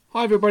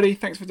Hi everybody,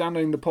 thanks for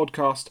downloading the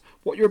podcast.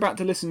 What you're about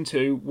to listen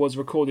to was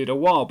recorded a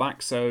while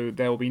back, so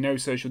there will be no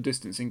social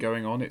distancing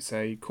going on. It's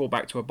a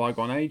callback to a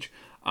bygone age.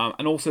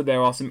 And also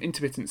there are some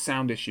intermittent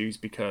sound issues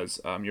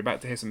because you're about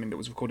to hear something that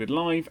was recorded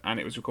live and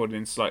it was recorded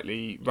in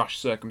slightly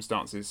rushed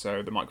circumstances,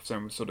 so the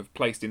microphone was sort of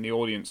placed in the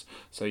audience,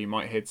 so you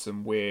might hear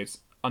some weird,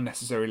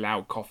 unnecessary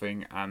loud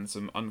coughing and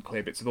some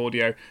unclear bits of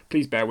audio.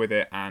 Please bear with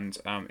it and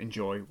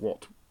enjoy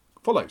what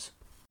follows.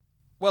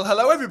 Well,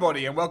 hello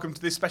everybody, and welcome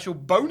to this special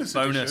bonus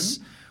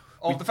edition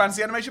of the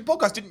Fantasy Animation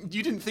Podcast.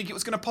 You didn't think it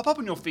was going to pop up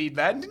on your feed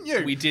then, didn't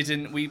you? We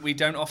didn't. We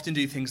don't often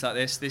do things like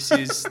this. This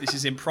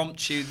is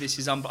impromptu. This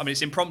is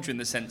it's impromptu in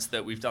the sense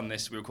that we've done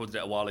this. We recorded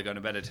it a while ago and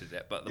have edited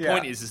it. But the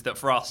point is that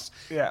for us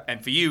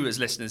and for you as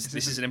listeners,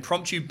 this is an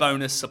impromptu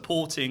bonus,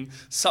 supporting,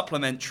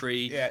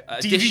 supplementary,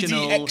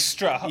 additional DVD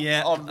extra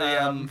on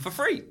the for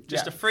free.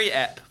 Just a free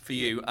ep for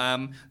you.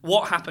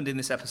 What happened in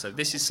this episode?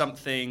 This is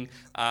something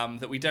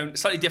that we don't.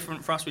 Slightly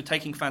different for us. We're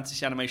taking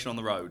fantasy animation on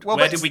the road.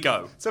 Where did we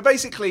go? So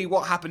basically,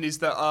 what happened is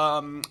that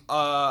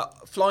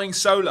flying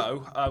solo,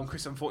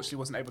 Chris unfortunately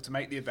wasn't able to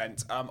make the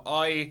event.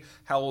 I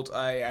held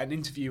an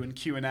interview and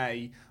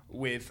Q&A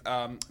with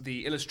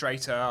the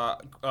illustrator,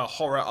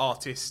 horror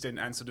artist,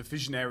 and sort of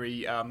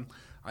visionary,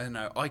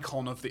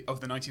 icon of the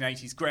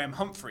 1980s, Graham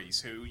Humphreys,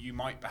 who you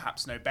might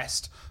perhaps know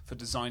best for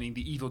designing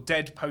the Evil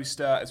Dead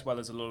poster, as well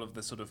as a lot of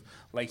the sort of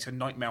later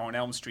Nightmare on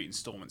Elm Street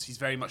installments. He's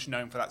very much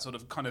known for that sort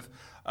of kind of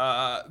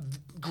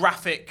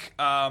graphic,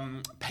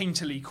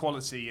 painterly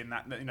quality in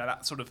that,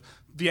 that sort of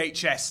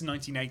VHS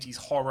 1980s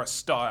horror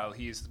style.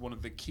 He is one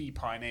of the key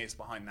pioneers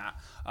behind that,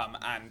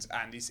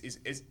 and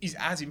is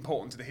as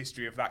important to the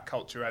history of that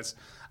culture as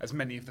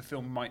many of the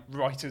film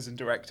writers and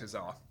directors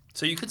are.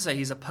 So you could say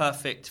he's a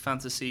perfect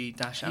fantasy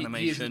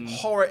animation. He is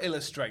a horror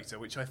illustrator,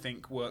 which I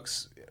think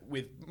works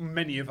with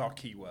many of our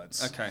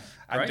keywords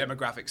and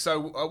demographics.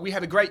 So we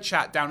had a great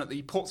chat down at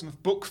the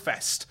Portsmouth Book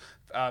Fest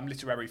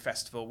literary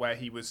festival, where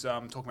he was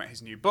talking about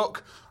his new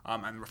book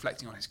and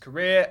reflecting on his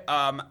career.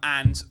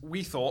 And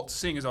we thought,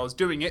 seeing as I was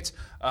doing it,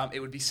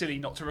 it would be silly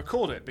not to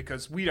record it,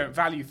 because we don't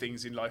value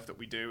things in life that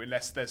we do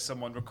unless there's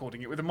someone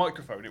recording it with a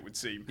microphone, it would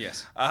seem.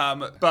 Yes.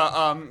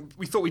 But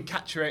we thought we'd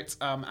capture it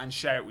and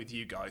share it with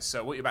you guys.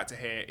 So what you're about to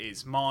hear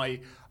is my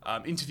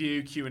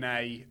interview,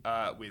 Q&A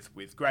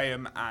with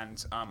Graham,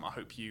 and I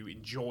hope you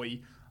enjoy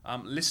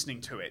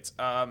listening to it.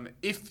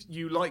 If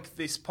you like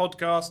this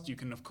podcast, you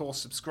can, of course,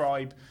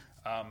 subscribe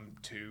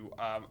to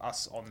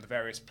us on the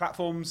various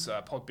platforms,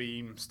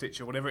 Podbean,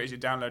 Stitcher, whatever it is you're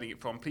downloading it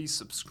from. Please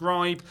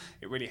subscribe.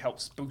 It really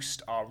helps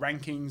boost our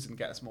rankings and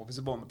get us more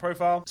visible on the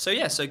profile. So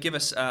give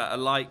us a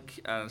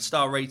like, a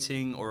star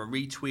rating, or a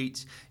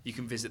retweet. You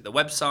can visit the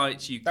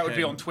website. That would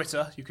be on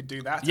Twitter. You could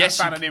do that. Yes.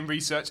 Fananim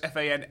Research,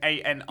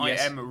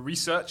 Fananim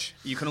Research.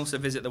 You can also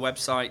visit the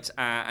website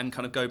and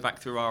kind of go back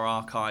through our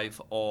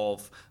archive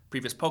of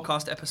previous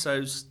podcast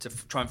episodes to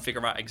try and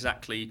figure out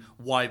exactly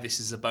why this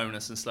is a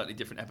bonus and slightly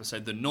different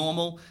episode than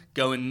normal.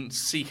 Go and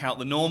seek out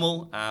the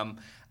normal,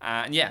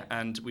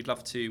 and we'd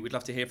love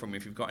to hear from you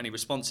if you've got any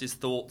responses,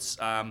 thoughts,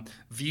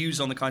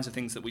 views on the kinds of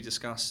things that we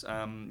discuss.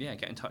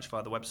 Get in touch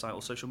via the website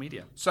or social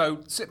media.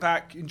 So sit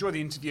back, enjoy the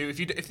interview.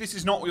 If this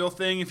is not your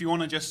thing, if you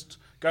want to just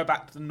go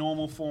back to the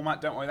normal format,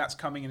 don't worry, that's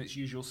coming in its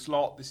usual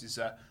slot. This is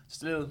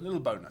just a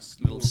little bonus,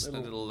 a little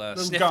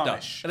snifter,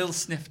 garnish, a little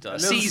snifter, a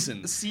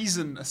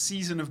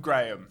season of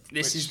Graham.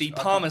 This is the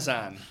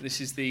Parmesan. This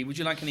is the. Would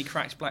you like any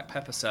cracked black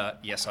pepper, sir?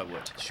 Yes, I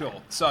would. Sure.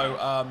 So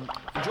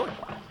enjoy.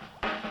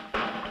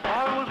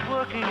 I was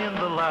working in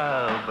the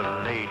lab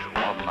late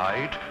one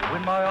night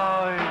when my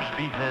eyes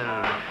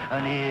beheld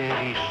an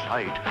eerie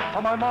sight.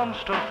 For my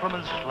monster from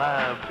his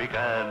slab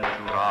began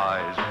to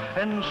rise,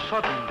 and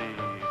suddenly,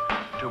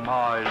 to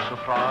my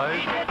surprise,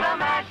 He did the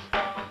mash.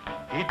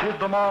 He did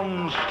the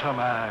monster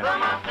mash. The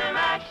monster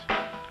mash.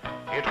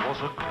 It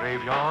was a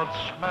graveyard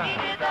He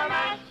smash. did the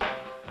mash.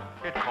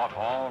 It caught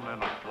on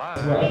in a flash.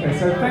 Well, okay,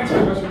 so thanks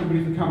very much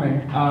everybody for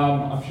coming.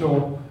 I'm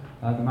sure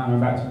the man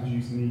I'm about to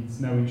introduce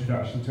needs no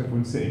introduction to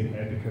everyone sitting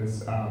here,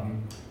 because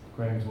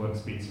Graham's work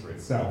speaks for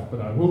itself,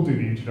 but I will do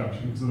the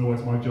introduction because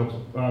otherwise my job's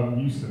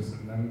useless,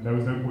 and then there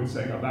was no point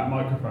setting up that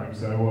microphone,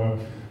 so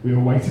we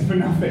all waited for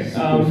nothing.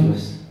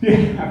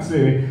 Yeah,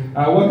 absolutely.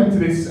 Welcome to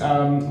this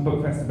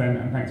Bookfest event,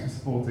 and thanks for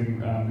supporting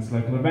this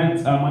local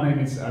event. My name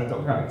is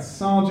Dr. Alex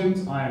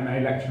Sargent. I am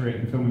a lecturer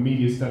in Film and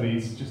Media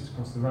Studies just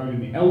across the road in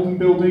the Eldon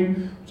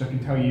Building, which I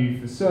can tell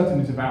you for certain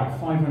is about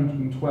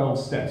 512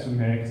 steps from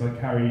here, because I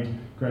carried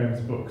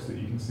Graham's books that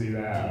you can see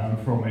there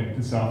from it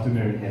this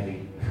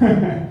afternoon.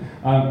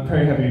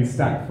 Very heavy and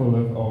stacked full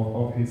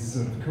of his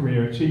sort of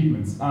career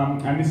achievements.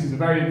 And this is a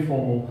very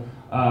informal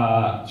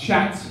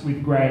chat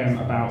with Graham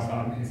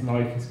about his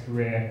life, his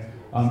career,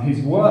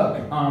 his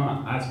work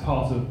as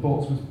part of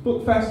Portsmouth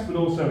Book Fest, but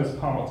also as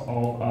part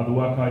of the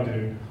work I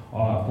do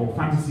for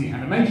Fantasy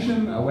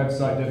Animation, a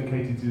website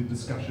dedicated to the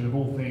discussion of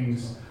all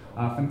things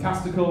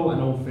fantastical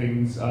and all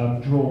things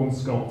drawn,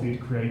 sculpted,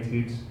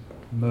 created,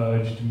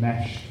 merged,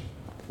 meshed,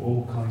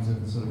 all kinds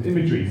of sort of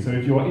imagery. So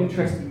if you're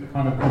interested in the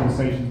kind of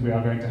conversations we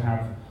are going to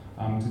have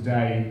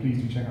today,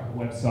 please do check out the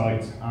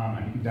website,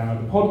 and you can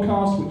download the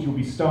podcast, which you'll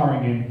be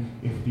starring in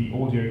if the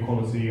audio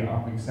quality,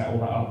 having set all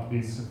that up,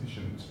 is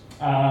sufficient.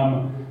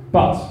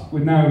 But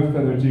with no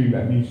further ado,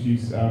 let me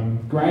introduce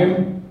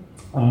Graham.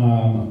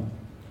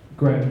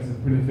 Graham is a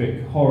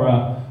prolific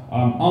horror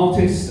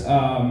artist,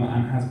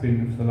 and has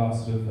been for the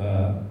last sort of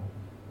a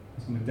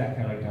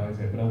decade, is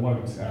it? But I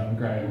won't,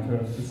 Graham, for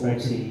the sake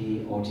of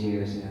 40 odd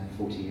years,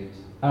 40 years.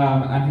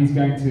 And he's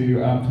going to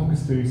talk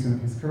us through some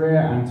of his career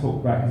and talk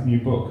about his new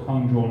book,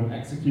 Hung, Drawn and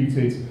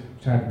Executed,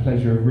 which I had the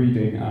pleasure of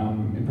reading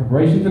in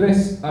preparation for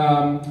this.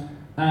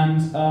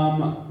 And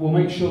we'll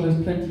make sure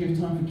there's plenty of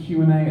time for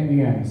Q&A at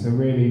the end, so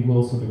really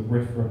we'll sort of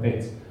riff for a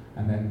bit,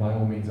 and then by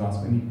all means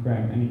ask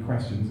Graham any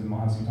questions, and we'll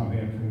have some time at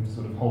the end for him to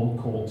sort of hold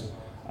court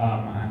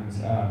and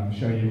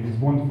show you his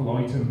wonderful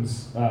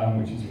items,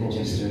 which he's brought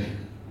you.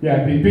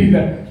 Yeah, be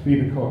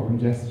the courtroom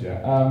gesture.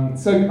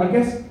 So I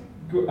guess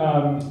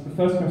the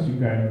first question,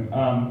 Graham,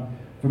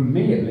 from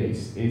me at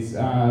least, is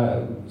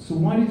so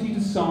why did you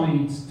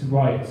decide to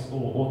write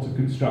or to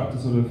construct a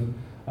sort of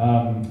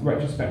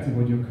retrospective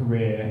on your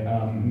career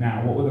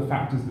now? What were the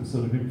factors that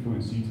sort of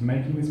influenced you to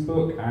making this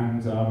book,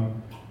 and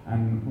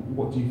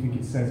what do you think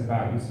it says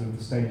about your sort of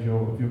the stage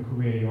of your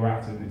career you're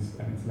at and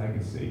its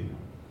legacy?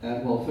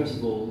 Well, first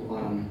of all,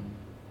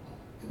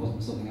 it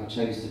wasn't something I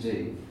chose to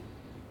do.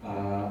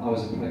 I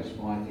was approached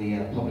by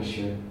the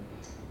publisher.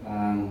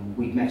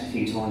 We'd met a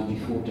few times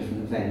before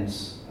different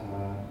events.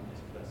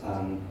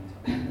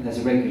 There's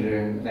a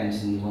regular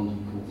event in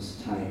London called the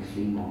Satanic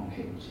Flea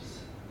Market, which is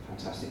a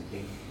fantastic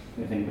thing.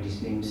 If anybody's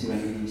been to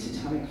any of the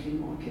satanic flea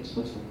markets,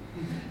 but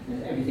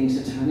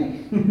everything's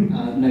satanic,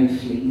 no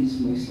fleas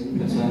mostly,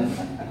 but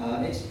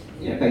it's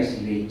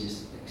basically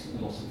just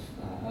a lot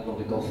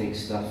of gothic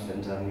stuff,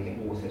 and we get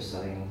authors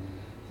selling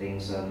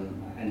things,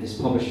 and this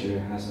publisher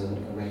has a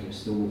regular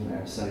stall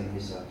there selling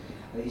his.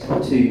 He's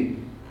got two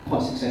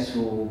quite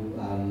successful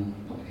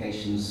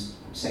publications,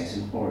 Sex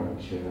and Horror,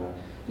 which are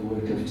the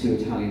work of two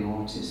Italian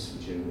artists,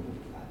 which are,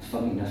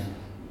 funny enough,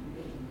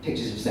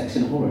 pictures of sex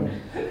and horror.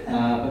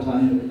 But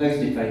those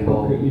did very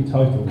well. New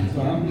title.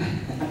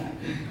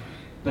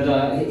 But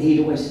he'd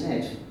always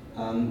said,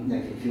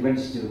 if you're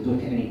ready to do a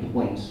book at any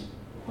point,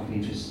 I'd be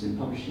interested in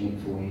publishing it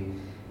for you.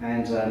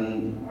 And I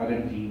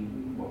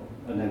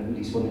know at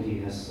least one of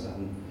you has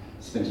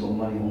spent a lot of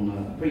money on a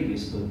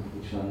previous book,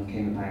 which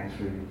came about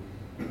through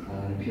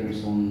an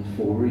appearance on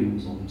 4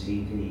 Rooms on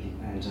TV,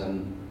 and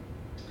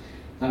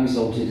that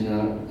resulted in a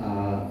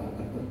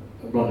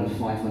run of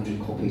 500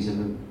 copies of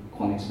a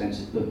quite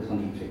expensive book,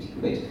 150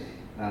 quid.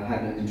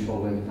 Had no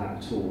control over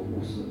that at all,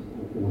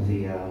 or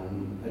the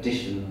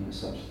edition as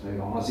such. So I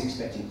was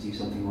expecting to do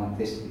something like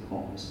this, to be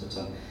quite honest, but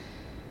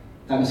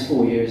that was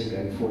 4 years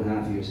ago,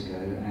 4.5 years ago,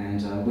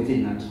 and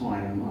within that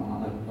time I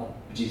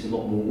produced a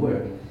lot more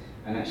work,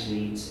 and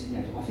actually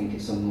I think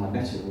it's some of my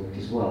better work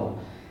as well.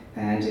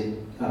 And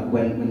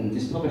when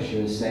this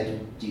publisher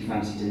said, do you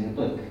fancy doing a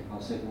book? I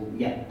said, well,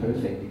 yeah,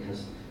 perfect,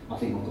 because I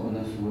think I've got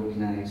enough work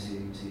now to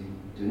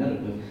do another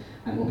book,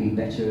 and will be a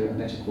better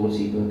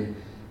quality book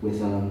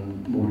with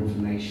more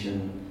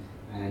information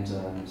and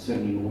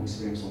certainly more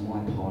experience on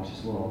my part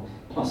as well.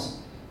 Plus,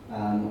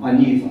 I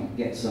knew if I could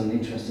get some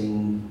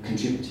interesting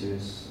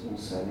contributors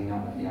also. I mean,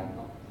 I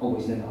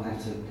always know that I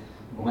have to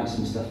write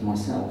some stuff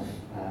myself.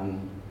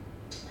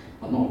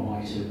 I'm not a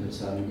writer, but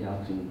I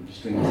can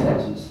string a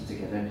sentence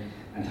together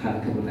and have a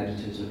couple of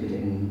editors look at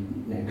it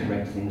and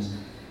correct things.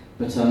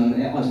 But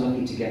I was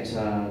lucky to get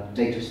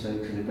Deirdre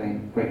Stoker, the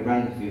great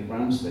grandnephew of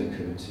Bram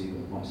Stoker, to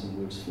write some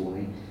words for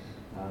me.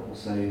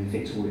 Also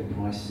Victoria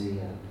Price, the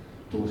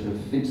daughter of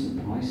Vincent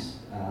Price,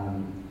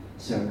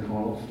 Sarah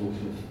Karloff,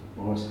 daughter of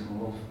Boris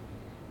Karloff,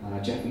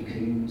 Jeffrey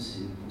Coombs,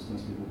 who of course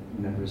most people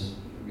remember as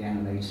the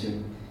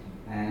animator,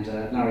 and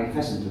Larry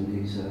Fessenden,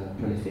 who's a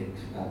prolific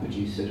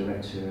producer,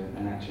 director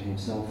and actor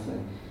himself,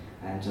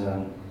 and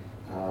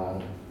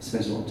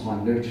spends a lot of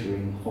time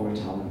nurturing horror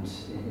talent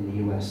in the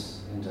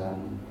US, and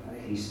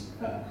he's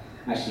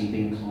actually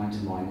been a client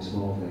of mine as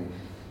well, though.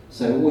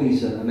 So all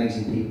these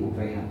amazing people,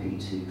 very happy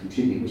to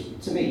contribute, which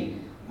to me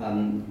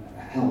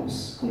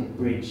helps kind of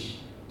bridge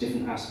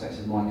different aspects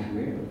of my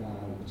career,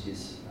 which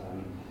is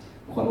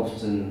quite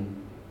often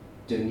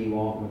doing new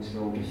artworks for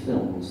older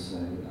films, so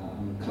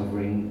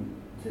covering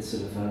the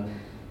sort of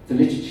the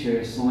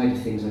literature side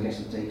of things, I guess,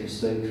 with Dacre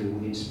Stoker,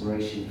 with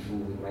inspiration for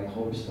all the great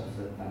horror stuff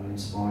that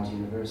inspired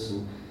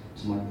Universal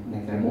to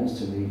make their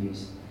monster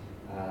movies.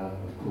 Of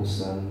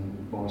course,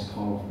 Boris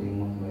Karloff being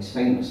one of the most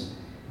famous,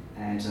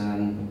 and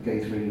go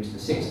through into the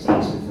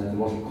 60s with the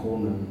Roger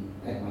Corman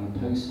Edgar Allan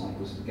Poe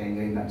cycles, again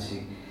going back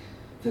to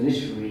the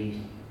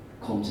literary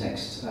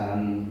context,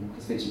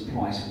 because Vincent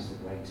Price was the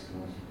great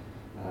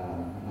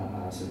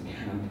kind of sort of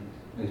camp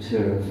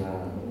auteur of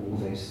all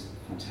those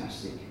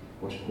fantastic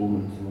Roger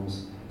Corman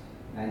films.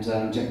 And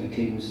Jeffrey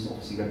Coombs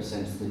obviously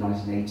represents the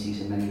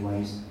 1980s in many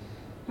ways.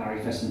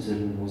 Larry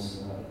Fessenden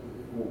was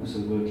also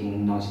working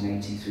in the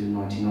 1980s through the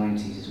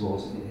 1990s as well,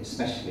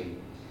 especially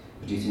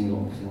producing a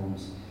lot of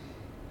films.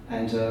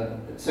 And so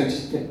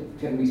just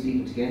get all these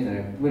people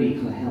together really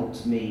kind of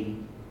helped me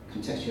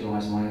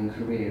contextualise my own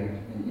career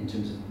in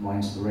terms of my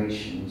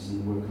inspirations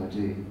and the work I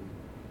do.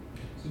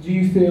 So do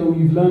you feel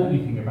you've learned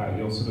anything about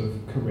your sort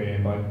of career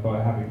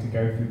by having to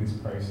go through this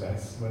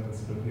process, whether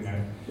sort of,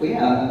 Well,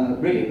 yeah,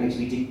 really it makes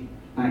me dig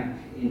back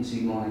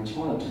into my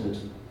childhood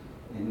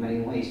in many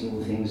ways, all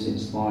the things that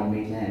inspired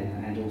me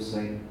then, and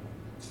also,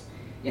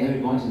 yeah, it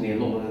reminded me a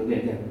lot of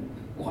the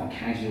quite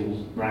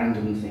casual,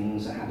 random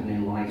things that happen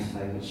in life,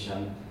 though, which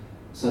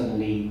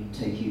suddenly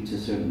take you to a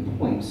certain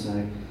point.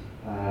 So,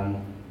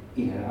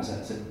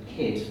 as a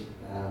kid,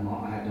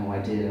 I had no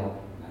idea I'd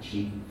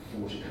actually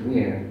forge a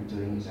career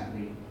doing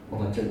exactly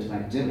what I dreamt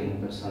about doing,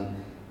 but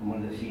I'm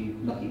one of the few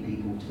lucky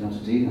people to be able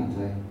to do that,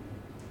 though.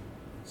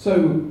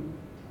 So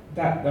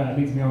that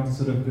leads me on to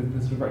sort of the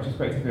sort of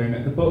retrospective here. And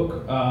at the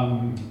book,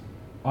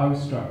 I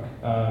was struck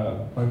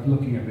by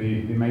looking at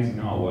the amazing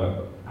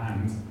artwork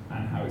and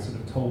how it sort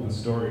of told the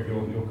story of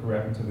your career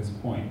up until this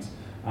point.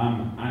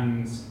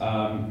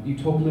 You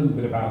talk a little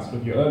bit about sort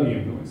of your early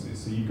influences.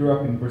 So you grew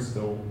up in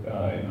Bristol in the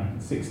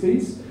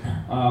 1960s,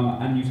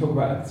 and you talk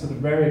about a sort of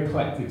very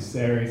eclectic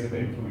series of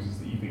influences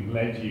that you think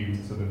led you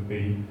to sort of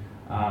be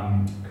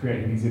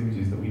creating these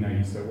images that we know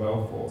you so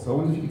well for. So I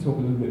wonder if you could talk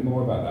a little bit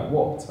more about that.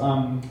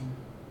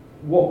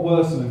 What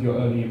were some of your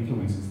early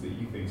influences that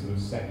you think sort of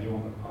set you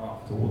on the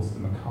path towards the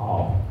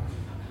macabre?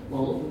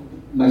 Well,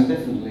 most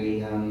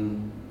definitely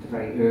the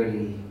very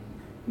early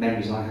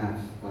memories I have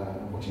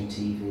watching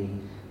TV,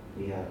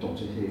 the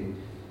Doctor Who,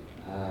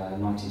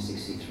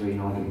 1963,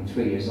 and I'd been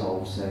 3 years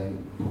old, so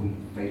probably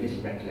very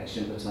little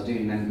recollection, but I do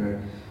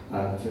remember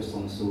the first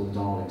time I saw the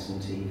Daleks on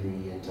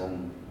TV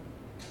and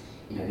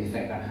the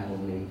effect that had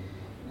on me,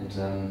 and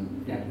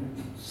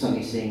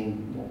suddenly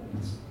seeing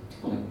what's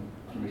kind of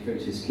referred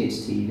to as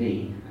kids'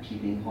 TV actually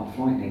being quite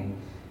frightening.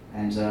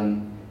 And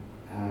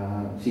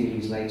a few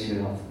years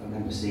later, I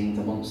remember seeing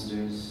The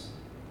Monsters.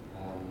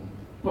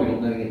 Probably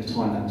not knowing at the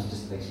time that was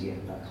just basically a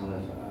kind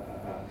of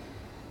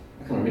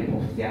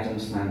rip-off of the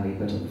Addams Family,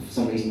 but for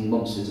some reason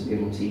Monsters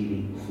appeared on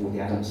TV before the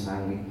Addams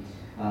Family.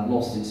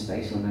 Lost in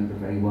Space I remember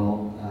very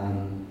well.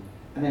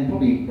 And then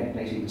probably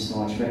later with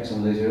Star Trek, some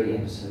of those early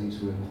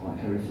episodes were quite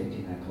horrific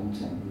in their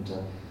content.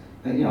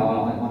 And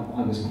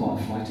I was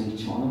quite a frightened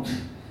child.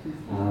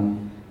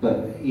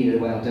 But the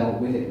way I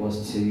dealt with it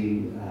was to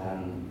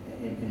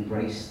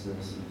embrace the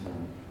sort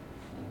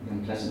of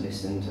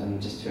unpleasantness and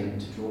just turn it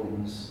into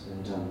drawings.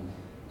 And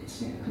it's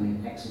kind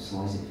of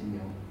exercise it in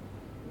your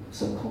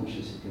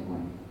subconscious, if you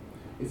like.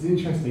 It's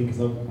interesting because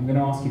I'm going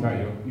to ask you about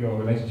your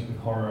relationship with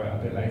horror a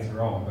bit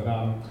later on, but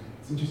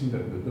it's interesting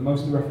that the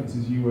most of the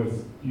references you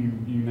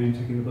name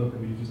check in the book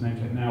and you just name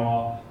check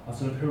now are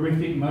sort of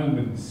horrific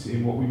moments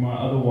in what we might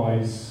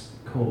otherwise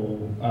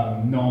call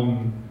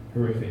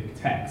non-horrific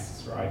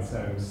texts, right?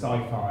 So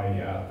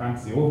sci-fi,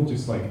 fantasy, or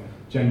just like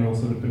general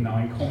sort of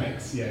benign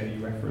comics, you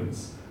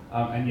reference,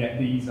 and yet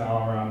these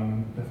are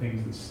the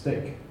things that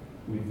stick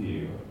with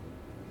you.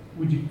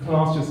 Would you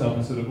class yourself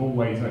as sort of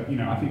always, I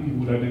think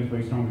people would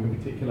identify strongly with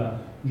a particular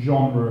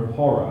genre of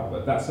horror,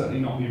 but that's certainly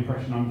not the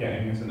impression I'm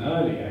getting at an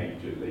early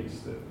age, at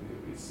least. That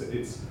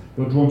it's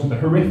you're drawn to the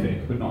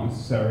horrific, but not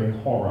necessarily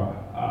horror,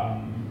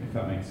 if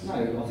that makes sense.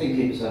 No, I think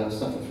it was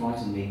stuff that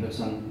frightened me, but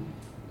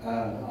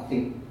I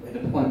think at the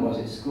point where I was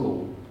at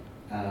school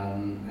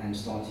and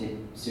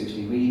started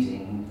seriously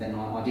reading, then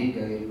I did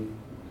go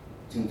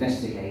to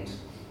investigate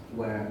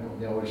where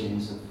the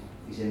origins of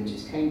these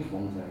images came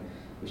from, though,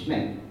 which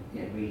meant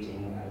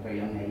reading at a very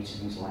young age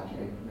things like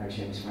Mary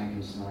Shelley's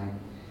Frankenstein,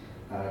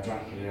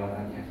 Dracula,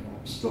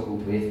 I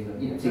struggled with,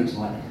 but things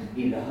like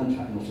even The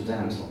Hunchback of Notre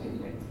Dame, it's like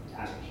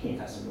as a kid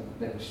that's a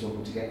bit of a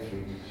struggle to get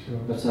through. Sure.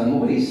 But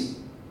all these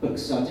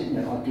books, I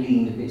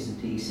gleaned bits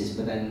and pieces,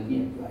 but then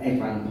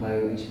Edgar Allan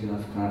Poe, H.P.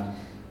 Lovecraft,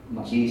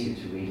 much easier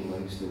to read, although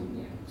there's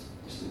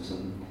still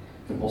some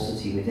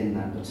verbosity within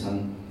that. But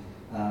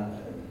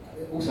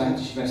also I have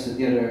to stress that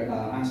the other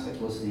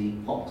aspect was the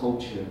pop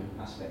culture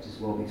aspect as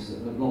well, because a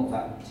lot of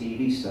that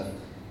TV stuff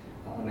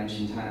I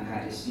mentioned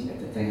had its,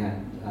 that they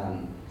had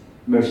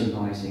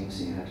merchandising,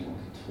 so you had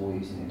like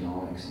toys,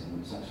 Daleks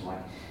and such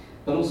like,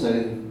 but also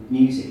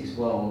music as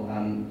well. I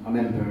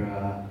remember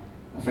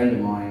a friend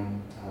of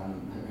mine,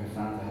 her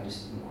father had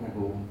this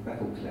incredible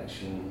record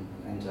collection,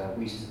 and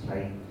we used to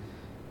play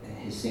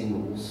his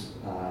singles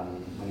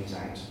when he was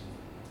out.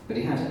 But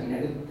he had,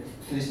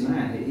 for this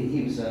man,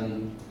 he was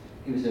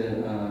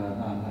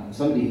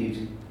somebody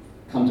who'd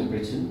come to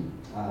Britain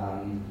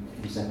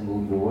in the Second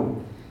World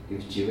War. He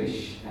was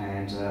Jewish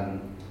and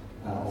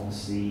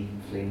obviously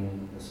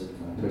fleeing the sort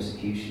of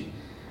persecution,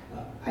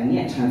 and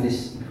yet had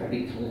this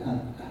incredibly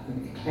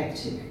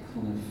eclectic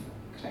kind of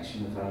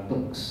collection of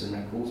books and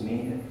records. I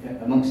mean,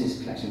 amongst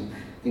his collection,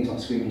 things like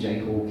Screaming Jay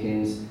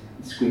Hawkins,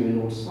 Screaming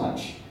Lord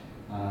Sludge,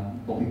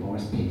 Bobby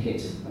Boris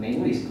Pickett. I mean,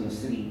 all these kind of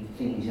silly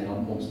things, like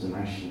Monster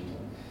Mash and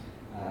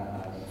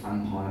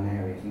Vampire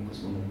Mary, I think was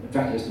one of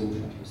Dracula's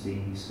Daughter was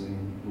the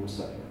Screaming Lord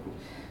Sludge record.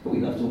 But we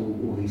loved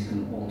all these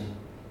kind of odd,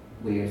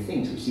 weird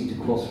things which seemed to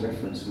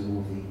cross-reference with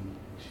all the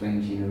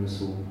strange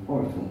universal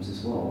horror films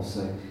as well.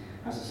 So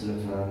as a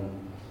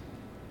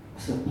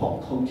sort of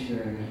pop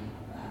culture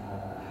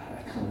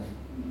kind of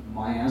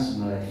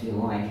miasma, if you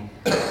like.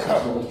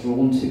 That's what I was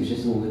drawn to,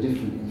 just all the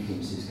different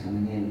influences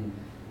coming in.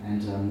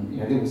 And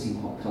they all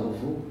seem quite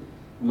colourful.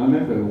 And I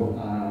remember,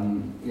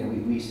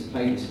 we used to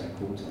play this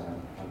record,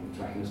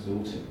 Dracula's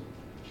Daughter.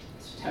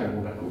 It's a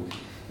terrible record.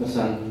 But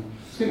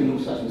Scriven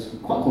Lord was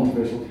quite a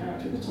controversial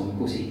character at the time. Of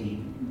course, he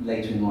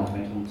later in life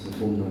went on to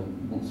form the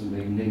Monsters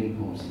Raven Looney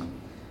Party.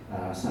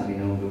 Sadly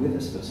no longer with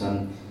us, but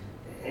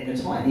at the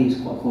time he was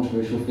quite a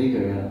controversial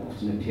figure,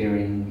 often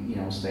appearing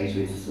on stage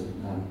with sort of,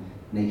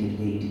 naked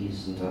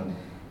ladies. And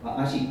I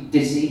actually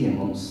did see him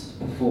once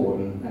before,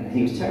 and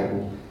he was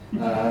terrible. He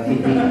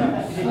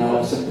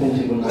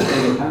supported one of my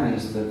favourite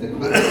bands, the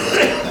Chorus.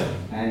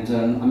 And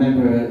I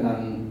remember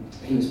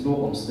he was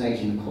brought on stage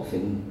in the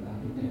coffin,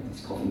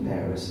 these coffin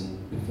bearers, and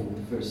performed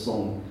the first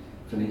song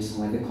from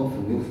inside the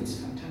coffin. We all thought, it's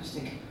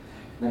fantastic.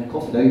 Then the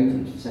coffin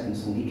opened, the second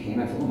song he came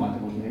out, I thought, oh my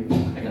God, no.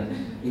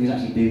 He was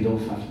actually booed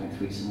off after about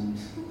 3 songs.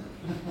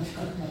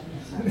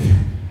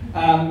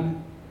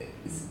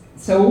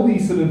 So all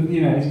these sort of,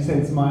 as you said,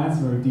 it's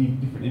miasma of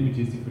different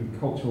images, different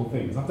cultural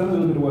things. I've done a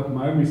little bit of work in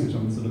my own research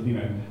on the sort of, the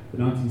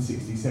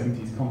 1960s,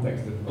 70s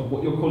context of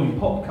what you're calling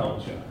pop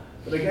culture.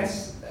 But I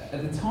guess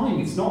at the time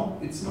it's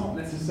not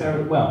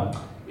necessarily,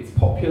 it's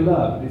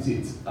popular, but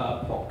it's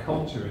pop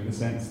culture in the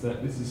sense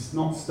that this is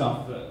not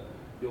stuff that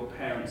your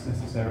parents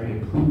necessarily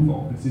approve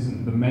of. This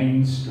isn't the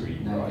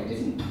mainstream, No, right? it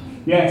isn't.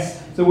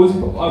 Yes. So I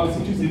was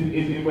interested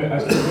in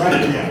as to why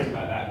you react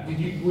about that.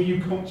 Were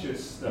you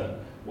conscious that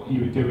what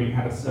you were doing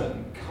had a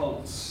certain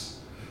cult,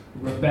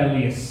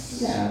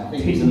 rebellious? Yeah, I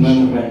think it was a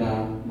moment when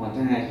my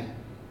dad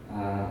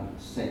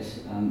said,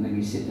 made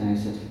me sit down and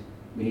said,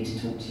 "We need to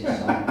talk to your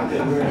son." And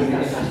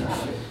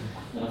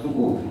I thought,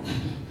 oh,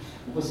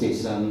 obviously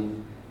it's. I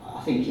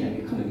think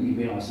you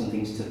realise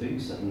something's taboo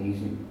suddenly. You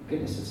think,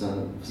 goodness, it's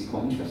obviously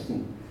quite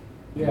interesting.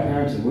 Yeah. If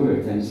parents are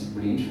worried, then it's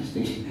really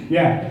interesting.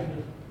 Yeah.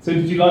 So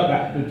did you like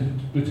that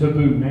the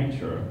taboo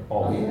nature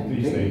of these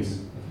completely. things?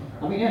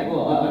 I mean,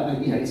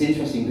 it's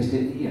interesting because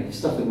the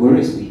stuff that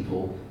worries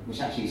people, which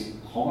actually is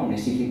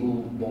harmless, you think,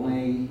 well, why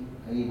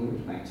are you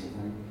worried about it?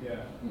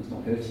 Yeah. It's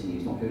not hurting you.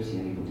 It's not hurting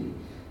anybody.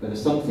 But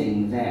there's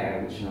something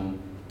there which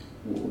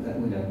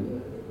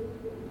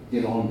the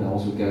alarm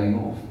bells were going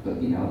off, but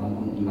I'm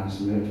not a mass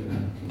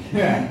murderer.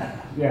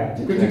 Yeah.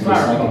 Good to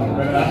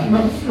clarify.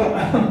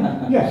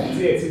 But,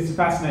 it's a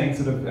fascinating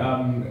sort of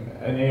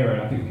an era,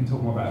 and I think we can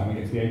talk more about it when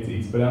we get to the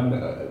 80s. But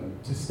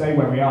to stay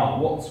where we are,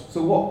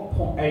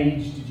 what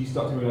age did you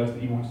start to realise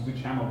that you wanted to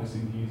channel this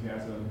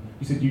enthusiasm?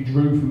 You said you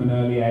drew from an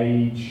early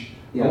age.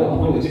 Yeah, At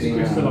what point did this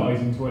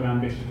crystallise into an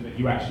ambition that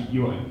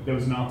there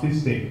was an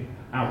artistic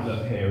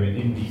outlet here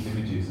in these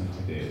images and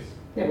ideas?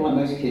 Yeah, like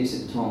most kids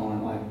at the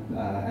time,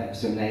 at a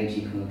certain age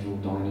you kind of draw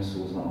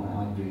dinosaurs.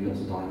 I drew lots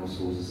of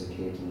dinosaurs as a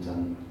kid,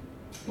 and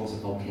lots of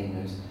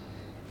volcanoes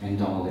and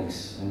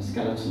Daleks and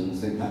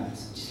skeletons. So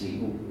that's just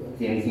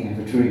the only thing I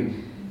ever drew.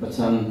 But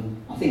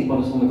I think by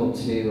the time I got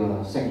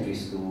to secondary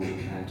school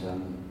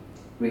and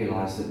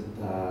realised that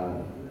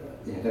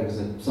there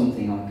was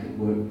something I could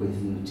work with,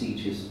 and the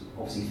teachers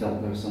obviously felt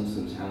there was some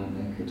sort of talent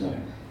they could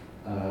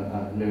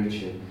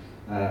nurture.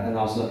 And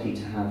I was lucky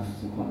to have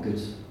some quite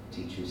good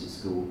teachers at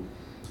school.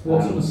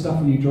 What sort of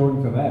stuff were you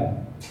drawing for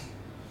them?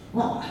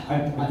 Well,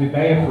 did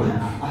they approve?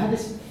 I had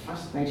this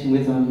fascination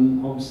with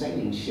old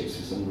sailing ships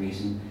for some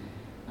reason.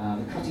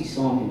 The Cutty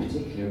Sark in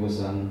particular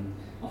was,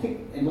 I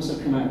think it must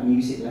have come out of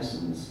music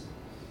lessons.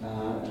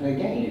 And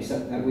again, it's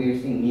that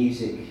weird thing,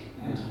 music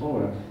and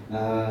horror.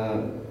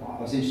 I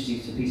was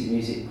introduced to a piece of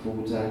music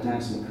called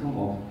Dance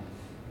Macabre.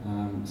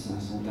 So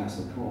that's all Dance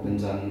Macabre, and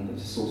it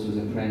was a Sorcerer's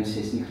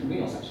Apprentice, and you can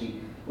realise actually,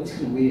 well, this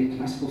kind of weird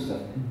classical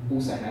stuff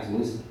also has all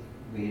this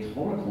weird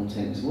horror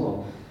content as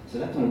well. So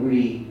that kind of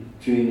really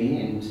drew me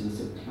into the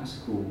sort of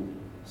classical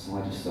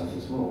side of stuff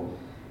as well.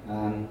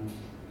 So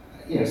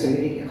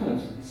it kind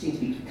of seemed to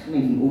be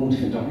coming from all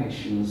different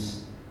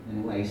directions in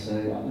a way. So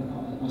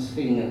I was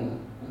feeling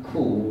a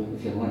call,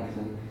 if you like.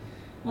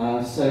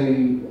 So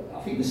I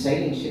think the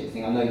sailing ship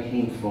thing I know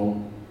came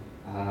from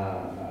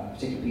a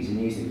particular piece of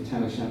music, the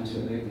Tam O'Shanter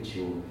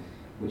Overture,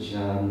 which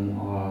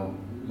our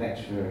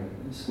lecturer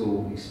at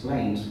school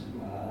explained.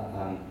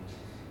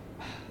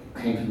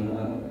 Came from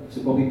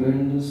Robbie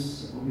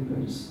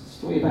Burns'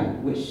 story about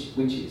witches,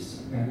 which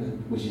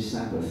is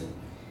Sabbath,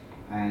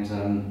 and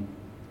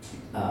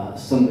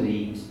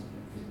somebody, the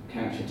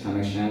character Tam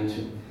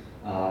O'Shanter,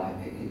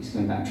 he's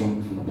going back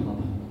drunk from a pub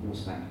on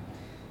horseback,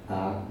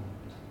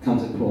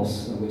 comes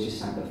across witches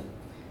Sabbath,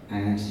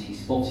 and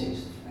he's spotted,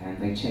 and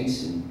they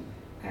chase him,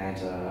 and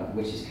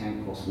witches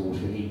can't cross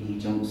water. He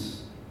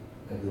jumps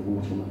over the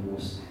water on the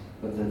horse,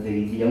 but the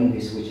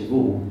youngest witch of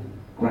all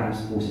grabs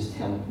the horse's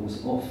tail and pulls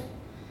it off.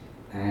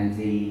 And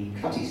the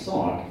Cutty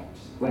Sark,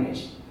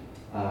 Greenwich,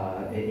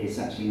 is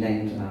actually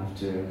named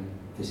after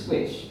this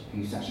witch,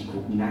 who's actually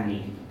called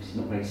Nanny, which is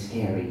not very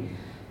scary.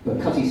 But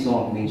Cutty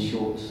Sark means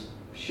short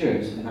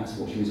shirt, and that's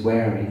what she was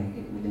wearing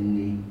within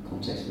the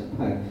context of the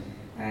poem.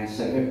 And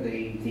so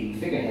the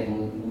figurehead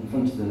on the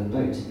front of the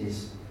boat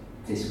is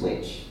this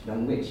witch,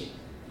 young witch,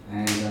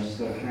 and she's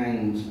got her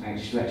hand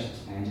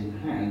outstretched, hand in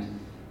hand,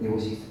 they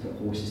always used to put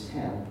horse's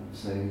tail.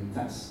 So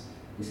that's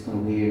this kind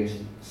of weird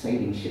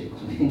sailing ship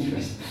kind of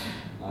interest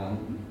by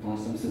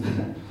some sort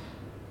of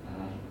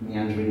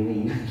meandering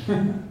mean.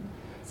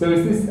 So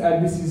is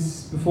this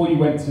is before you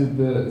went to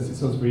the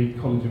Salisbury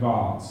College of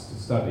Arts to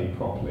study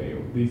properly,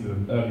 or these are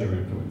earlier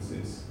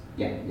influences?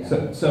 Yeah.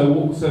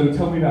 So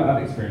tell me about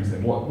that experience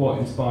then. What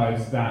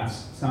inspires that?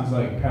 Sounds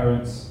like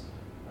parents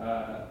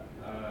were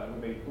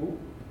being cool.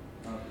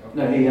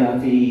 No,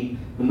 the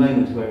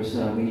moment where it was,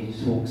 we needed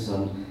to talk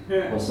some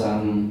was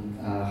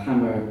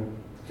Hammer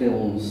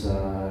Films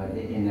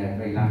in their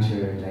very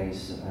latter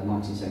days,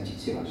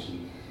 1972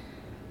 actually.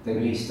 They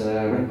released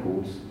a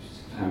record,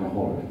 Hammer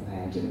Horror,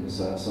 and it was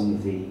some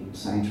of the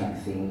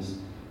soundtrack themes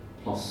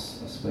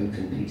plus a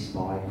spoken piece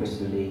by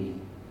Christopher Lee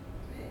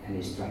and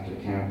his Dracula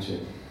character.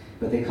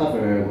 But the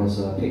cover was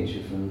a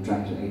picture from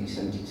Dracula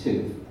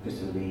 1872 of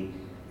Christopher Lee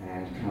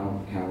and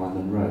Caroline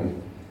Munro,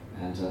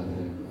 and a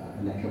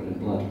neck covered in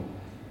blood.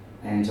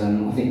 And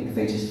I think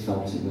they just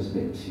felt it was a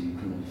bit too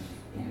kind of,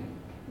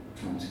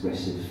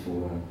 transgressive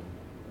for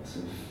a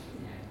sort of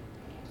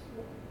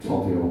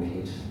 12-year-old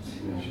kid to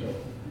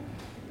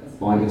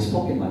buy with his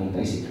pocket money,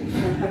 basically.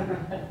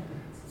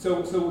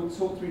 So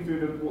talk to me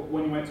through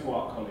when you went to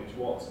art college.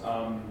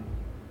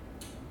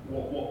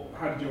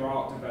 How did your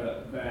art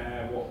develop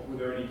there? Were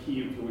there any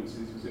key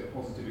influences? Was it a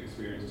positive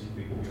experience, do you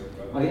think?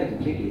 Oh yeah,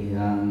 completely.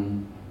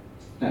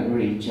 That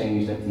really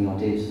changed everything I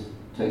did,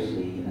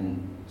 totally, and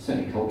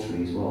certainly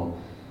culturally as well.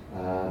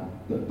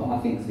 But I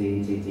think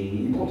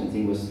the important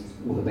thing was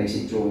all the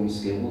basic drawing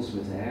skills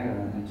were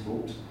there and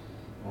taught.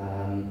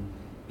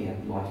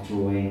 Life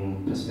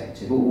drawing,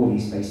 perspective, all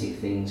these basic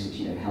things which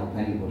help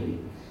anybody.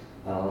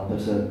 But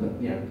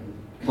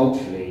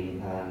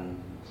culturally,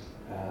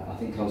 I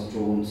think I was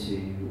drawn to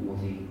all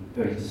the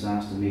early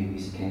disaster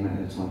movies that came out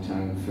at the time,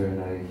 Towering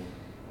Inferno,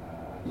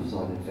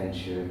 Poseidon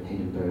Adventure,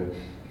 Hindenburg,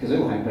 because they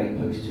all had great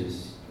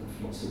posters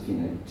of lots of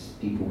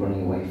people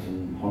running away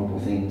from horrible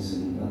things,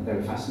 and they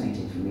were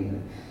fascinating for me.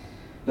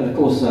 But of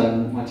course,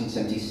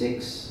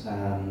 1976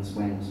 was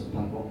when sort of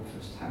punk rock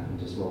first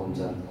happened as well, and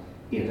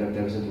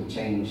there was a little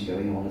change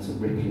going on, sort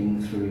of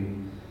rippling through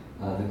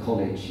the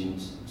college,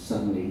 and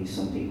suddenly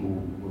some people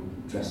were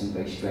dressing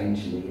very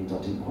strangely, and I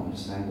didn't quite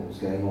understand what was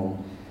going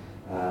on.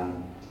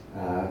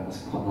 I was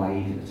quite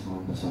naive at the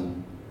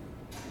time,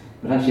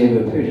 but actually over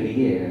a period of a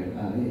year,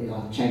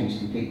 it changed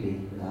completely.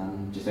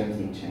 Just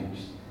everything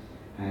changed,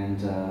 and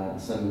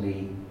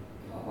suddenly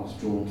I was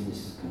drawn to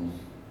this kind of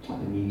type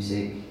of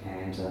music,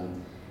 and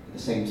at the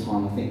same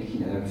time, I think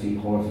there were a few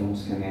horror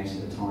films coming out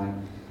at the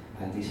time.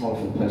 And these horror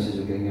film posters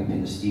were going up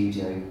in the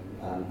studio,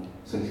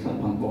 so these kind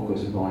of punk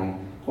rockers were buying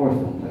horror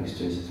film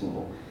posters as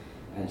well.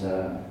 And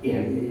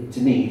to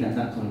me, that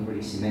kind of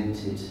really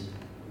cemented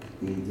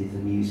the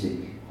music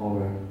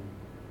horror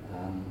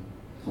kind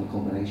of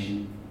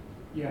combination.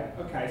 Yeah.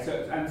 Okay. So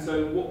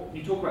what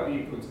you talk about the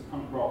influence of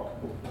punk rock.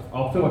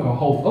 I feel like I'll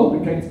hold. Oh,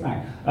 okay, it's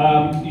back.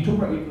 You talk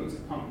about the influence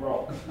of punk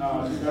rock.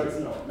 No, it's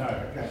not. No.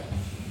 Okay.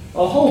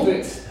 I'll hold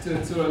it to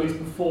at least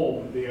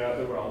perform the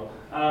role.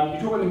 You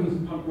talk about the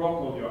influence of punk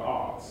rock on your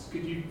arts.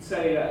 Could you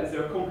say, is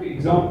there a concrete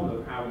example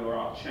of how your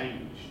art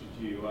changed?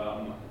 Did you?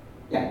 I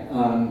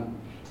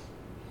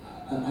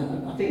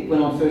think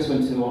when I first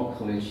went to art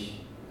college,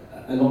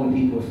 a lot of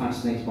people were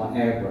fascinated by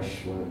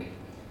airbrush work,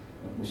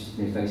 which is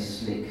very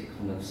slick,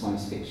 kind of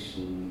science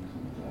fiction,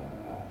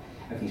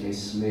 everything's very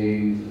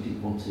smooth.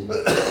 People wanted to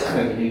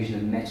create an illusion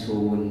of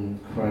metal and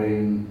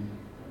chrome,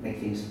 make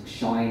things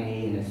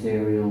shiny and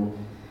ethereal.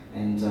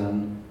 And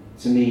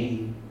to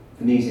me,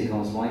 the music I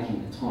was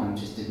liking at the time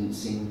just didn't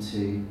seem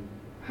to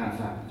have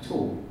that at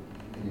all.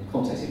 In the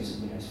context, it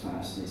was it's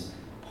fast and it's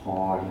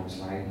hard and it's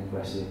loud and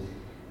aggressive.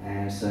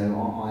 And so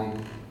I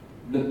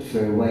looked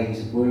for ways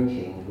of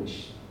working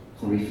which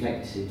kind of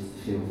reflected the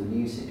feel of the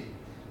music,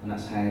 and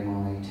that's how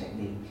my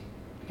technique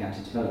began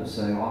to develop.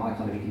 So I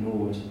kind of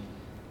ignored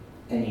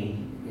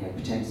any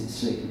pretended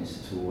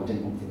slickness at all. I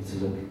didn't want things to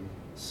look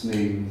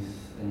smooth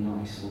and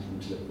nice. I wanted them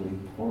to look really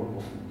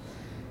horrible,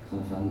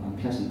 kind of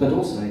unpleasant, but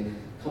also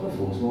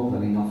colourful as well. I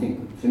mean, I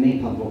think for me,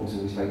 punk rock was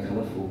always very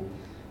colourful.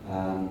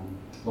 A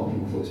lot of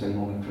people thought it was very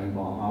monochrome,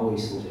 but I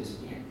always thought it was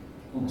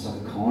almost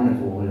like a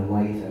carnival in a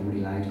way, a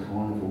really loud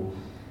carnival,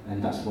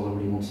 and that's what I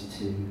really wanted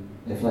to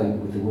evoke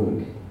with the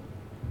work.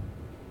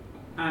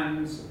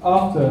 And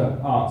after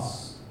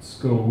arts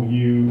school,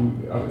 you,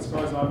 as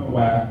far as I'm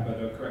aware, but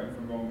correct me if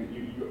I'm wrong,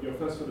 but your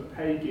first sort of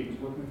paid gig was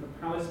working for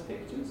Palace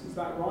Pictures, is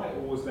that right?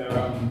 Or was there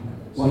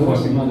well, there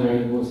was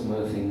some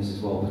other things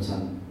as well, but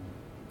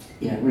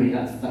really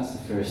that's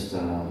the first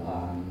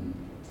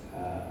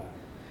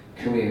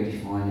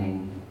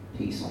career-defining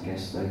piece, I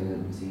guess, though,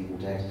 with The Evil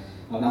Dead.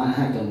 I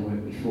had done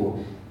work before.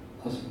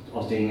 I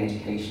was doing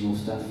educational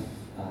stuff,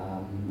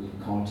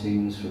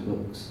 cartoons for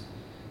books,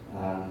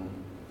 a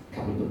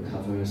couple of book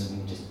covers,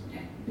 just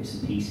bits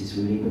and pieces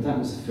really, but that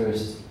was the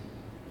first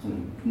kind of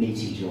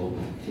meaty job,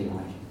 if you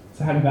like.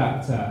 So how did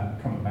that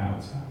come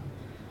about?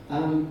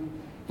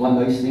 Like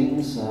most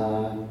things,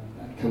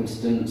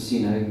 coincidence,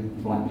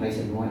 right place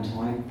at the right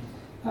time.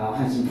 I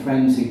had some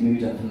friends who'd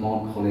moved up from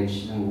art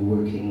college and were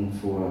working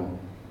for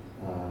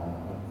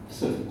a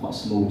sort of quite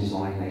small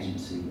design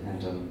agency,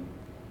 and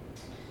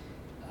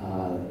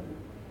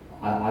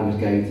I would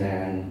go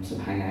there and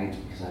sort of hang out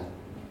because I had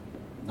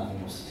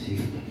nothing else to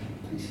do,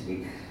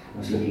 basically. I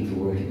was looking for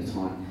work at the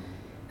time.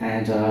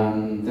 And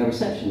the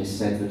receptionist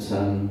said that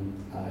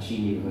she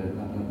knew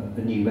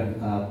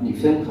a new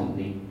film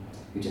company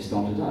who just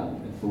started up,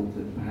 and thought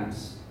that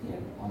perhaps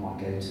I might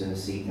go to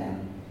see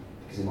them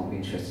because they might be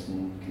interested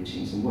in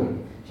commissioning some work.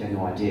 She had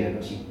no idea,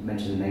 but she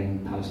mentioned the name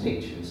Palace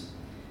Pictures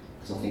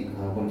because I think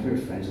one of her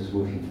friends was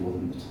working for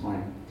them at the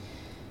time.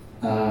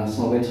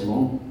 So I went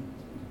along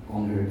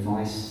on her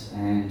advice,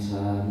 and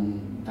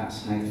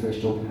that's how the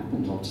first job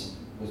happened. I was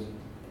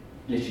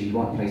literally the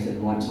right place at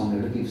the right time. They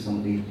were looking for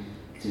somebody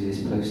to do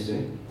this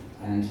poster,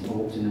 and I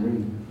walked in the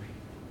room.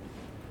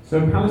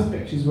 So Palace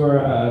Pictures were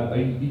a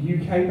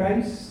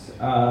UK-based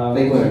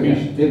They were,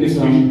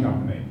 distribution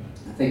company.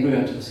 They grew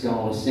up to the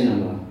Scala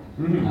Cinema,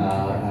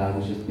 Mm-hmm.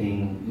 which was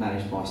being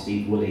managed by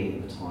Steve Woolley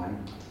at the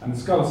time. And the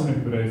Scala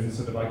Cinema is the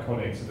sort of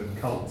iconic sort of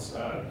cult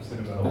cinema.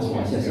 That's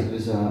right, audience.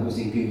 yes, it was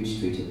in Goodge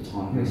Street at the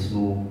time, very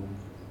small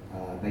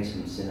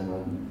basement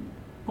cinema.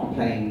 Not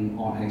playing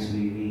art house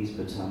movies,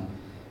 but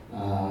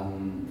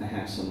they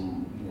had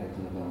some,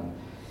 kind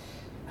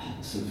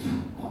of sort of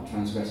quite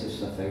transgressive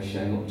stuff they were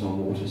showing, like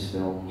John Waters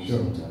films, Sure.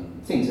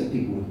 and things that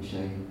people wouldn't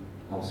show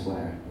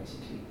elsewhere,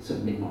 basically. Sort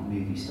of midnight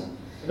movie stuff.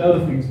 And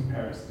other things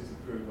parents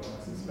disapprove of,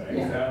 I suspect.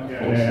 Yeah,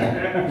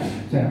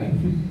 Yeah.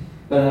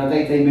 But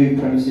they moved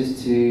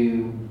premises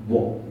to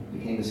what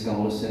became the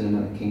Scala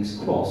Cinema at King's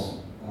Cross,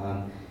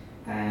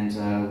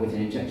 and with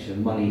an injection of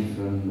money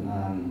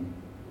from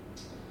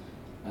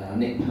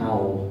Nick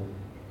Powell,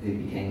 who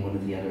became one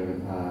of the other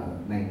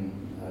main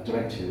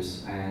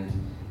directors, and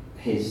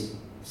his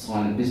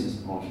silent business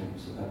partner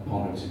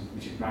was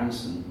Richard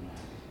Branson.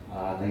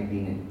 They'd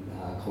been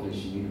at college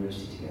and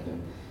university together.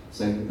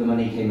 So the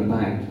money came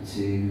about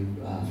to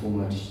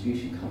form a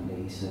distribution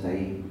company, so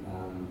they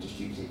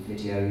distributed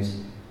videos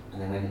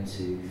and they went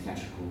into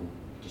theatrical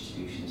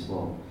distribution as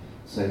well.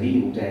 So The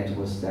Evil Dead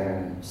was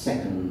their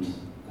second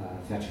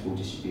theatrical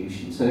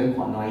distribution, so they were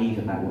quite naive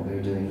about what they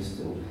were doing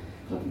still,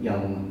 like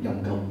young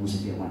guns,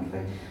 if you like,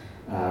 they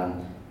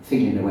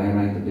feeling their way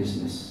around the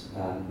business,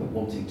 but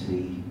wanting to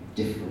be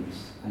different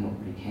and not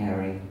really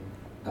caring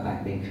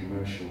about being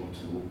commercial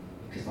at all,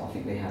 because I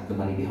think they had the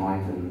money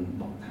behind them,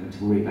 not having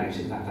to worry about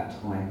it at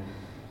that time.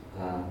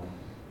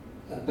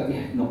 But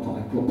yeah, not that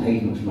I got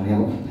paid much money. I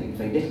got paid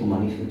very little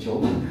money for the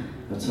job,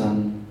 but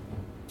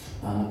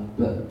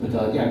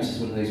yeah, it was just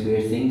one of those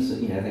weird things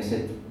that they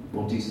said,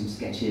 "We'll do some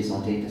sketches."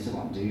 I did. They said,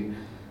 "I'll do."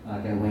 Go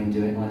away and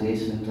do it. And I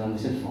did, and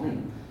they said,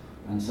 "Fine."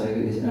 And so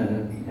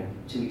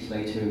 2 weeks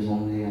later, it was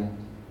on the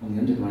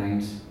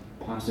underground,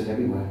 plastered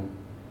everywhere.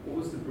 What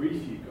was the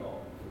brief you got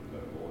from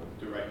them, or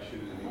direction?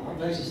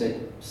 They just said,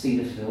 "See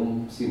the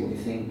film, see what you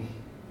think,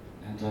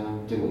 and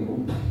do what you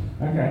want."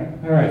 Okay,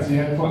 all right. So you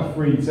had quite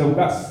free. So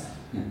that's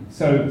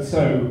so.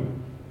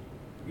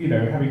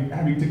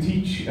 Having to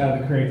teach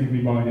the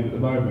creatively minded at the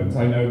moment,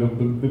 I know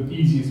the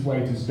easiest way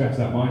to stress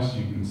out my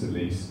students, at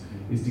least,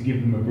 is to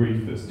give them a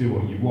brief that's do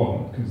what you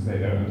want, because they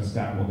don't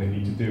understand what they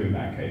need to do in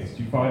that case. Did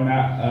you find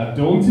that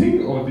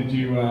daunting, or did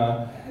you?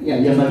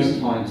 Most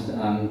clients do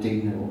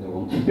know what they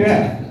want.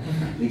 Yeah.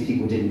 These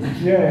people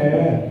didn't.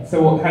 Yeah.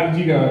 So how did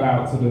you go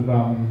about sort of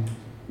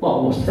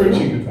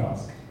approaching the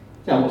task?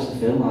 Yeah, I watched the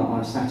film.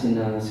 I sat in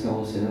the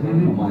Scala Cinema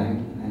on my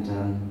own, and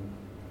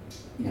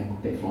got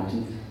a bit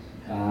frightened.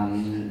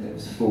 It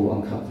was a full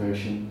uncut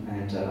version,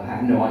 and I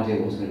had no idea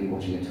what I was going to be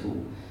watching at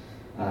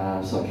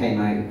all. So I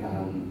came out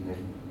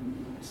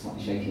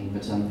slightly shaking,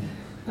 but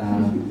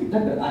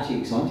but actually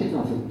excited. And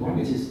I thought, wow,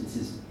 this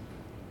is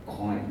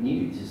quite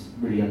new. This is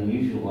really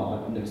unusual.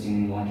 I've never seen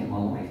anything like it in my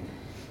life.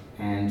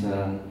 And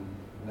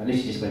I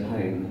literally just went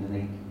home, and then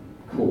they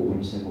called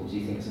and said, "What do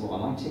you think?" I said, "Well, I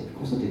liked it. Of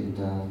course I did.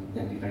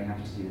 I'd be very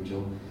happy to do the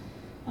job."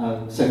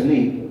 So for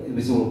me, it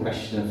was all a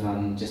question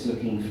of just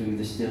looking through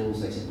the stills.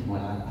 They said, "I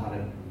had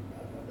a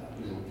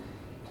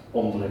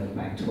envelope of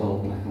about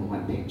 12 black and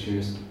white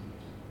pictures,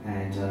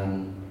 and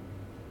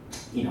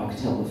I could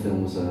tell the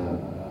film was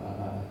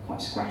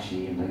quite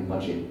scratchy and low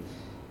budget.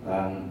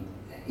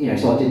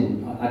 So I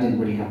didn't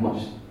really have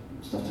much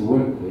stuff to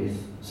work with,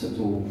 so it was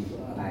all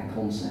about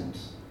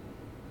concepts,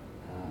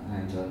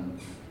 and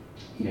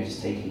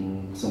just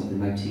taking some of the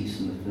motifs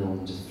from the film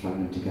and just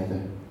throwing them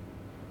together.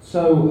 So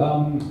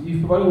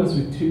you've provided us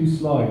with 2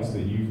 slides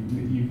that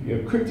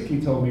you've critically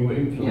told me were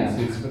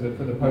influences for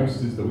the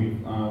posters that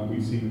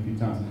we've seen a few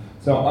times.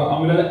 So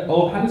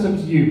I'll hand this over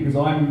to you because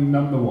I'm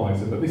none the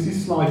wiser. But this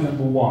is slide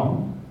number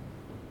 1.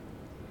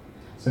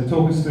 So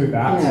talk us through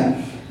that.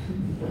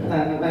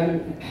 Yeah.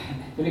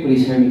 If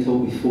anybody's heard me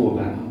talk before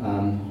about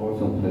horror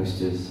film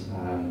posters,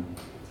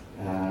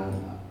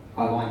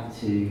 I like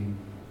to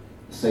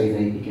say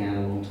they began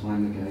a long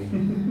time ago.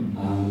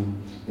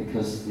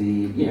 Because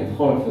the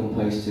horror film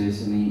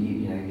posters, I mean,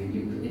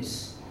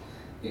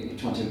 you're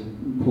trying to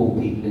pull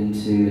people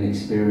into an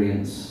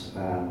experience,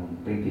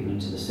 bring people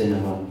into the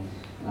cinema,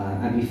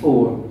 and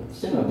before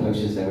similar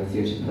posters. There were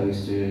theatre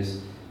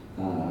posters,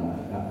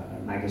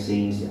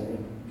 magazines,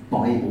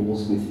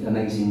 Bibles with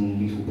amazing,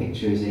 beautiful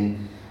pictures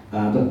in.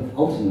 But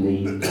ultimately,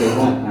 you go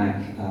right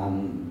back.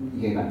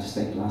 You go back to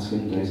stained glass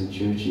windows in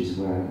churches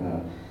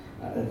where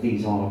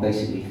these are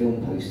basically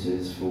film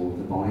posters for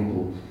the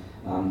Bible.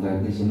 There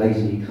are these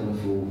amazingly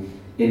colourful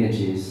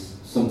images.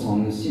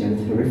 Sometimes,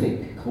 with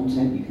horrific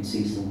content. You can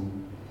see some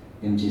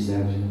images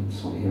there which are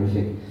slightly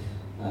horrific.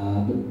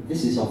 But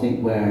this is, I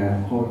think, where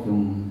horror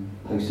film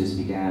posters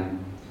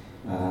began,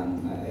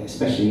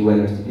 especially where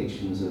there's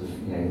depictions of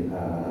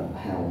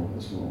hell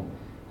as well,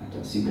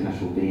 and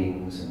supernatural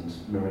beings and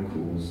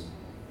miracles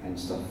and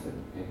stuff that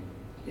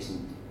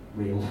isn't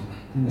real,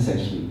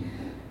 essentially.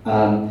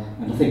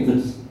 And I think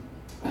that,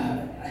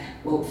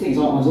 well, things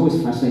I was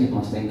always fascinated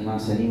by stained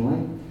glass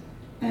anyway,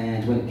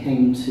 and when it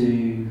came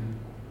to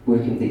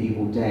working with the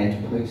Evil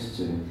Dead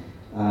poster,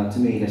 to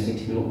me there seemed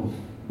to be a lot of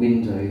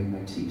window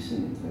motifs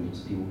in it. There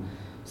was people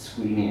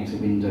screaming out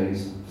of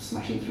windows,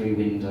 smashing through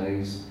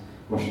windows,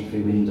 rushing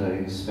through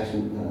windows,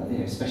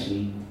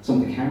 especially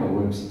some of the camera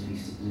work seemed to be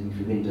zooming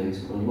through windows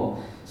quite a lot.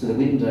 So the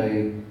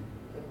window,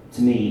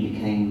 to me,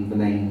 became the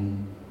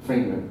main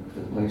framework for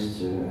the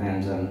poster,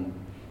 and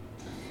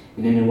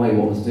in a way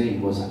what I was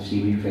doing was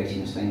actually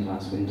recreating a stained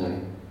glass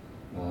window.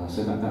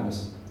 So that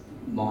was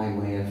my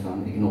way of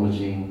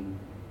acknowledging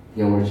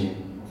the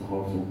origin of the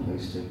horror film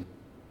poster.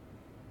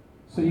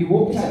 So you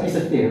walked out. It's a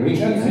theory.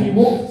 So you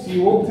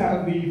walked out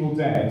of the Evil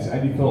Dead,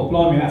 and you thought,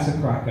 "Blimey, that's a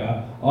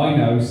cracker! I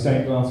know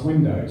stained glass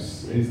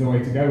windows is the way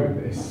to go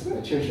with this."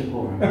 A church of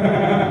horror.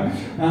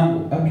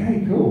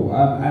 Okay, cool.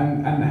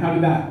 And how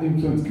did that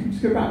influence? Can you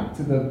just go back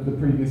to the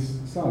previous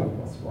slide, if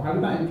possible? How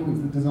did that influence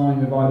the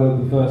design of either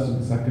the first or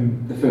the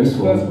second? The first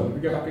one.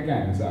 We go back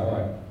again. Is that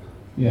right?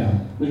 Yeah.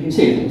 Well, you can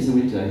see it's a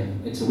window.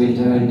 It's a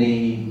window, and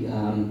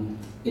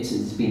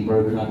it's been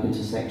broken up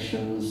into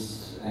sections.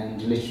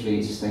 And literally,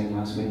 it's a stained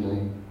glass window.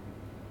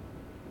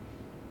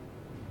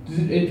 Does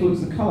it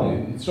influence the colour?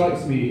 It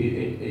strikes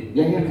me.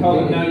 The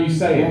colour. Now you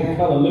say it, the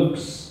colour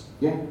looks.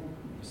 Yeah.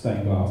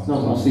 Stained glass.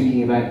 No, I was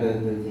thinking about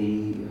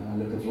the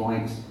look of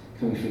light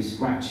coming through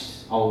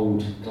scratched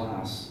old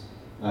glass,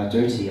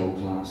 dirty old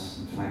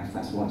glass. In fact,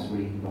 that's why it's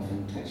really rough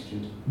and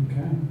textured.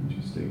 Okay,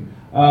 interesting.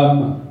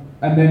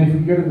 And then if we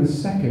go to the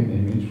second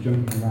image,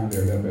 jumping around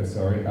here a little bit.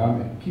 Sorry.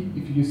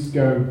 If you just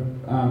go.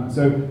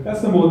 So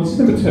that's this is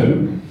number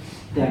 2.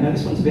 Yeah, no,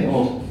 this one's a bit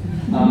odd,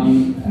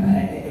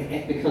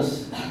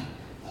 because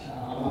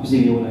I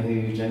presume you all know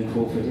who Joan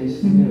Crawford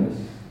is.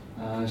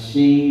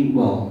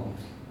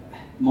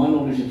 My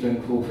knowledge of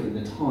Joan Crawford at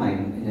the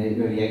time, in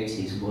the early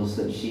 80s, was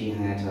that she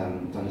had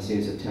done a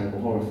series of terrible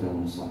horror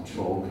films like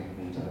Trog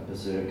and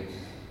Berserk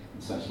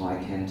and such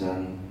like, and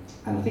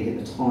I think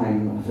at the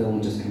time a film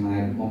had just come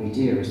out, Mommy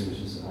Dearest, which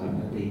was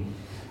the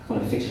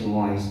kind of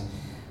fictionalised,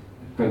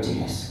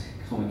 grotesque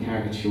kind of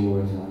caricature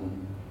of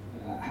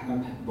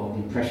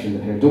the impression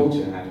that her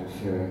daughter had of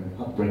her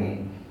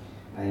upbringing.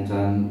 And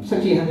so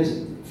she had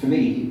this, for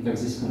me, there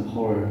was this kind of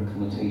horror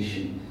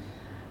connotation.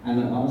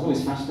 And I was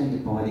always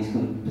fascinated by these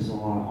kind of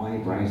bizarre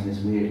eyebrows and this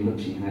weird look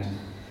she had.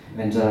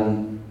 And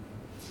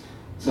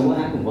so what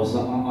happened was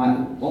that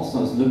whilst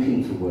I was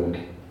looking for work,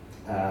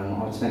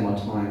 I would spend my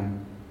time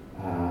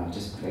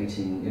just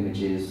creating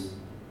images,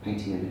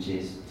 painting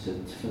images to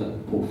fill up a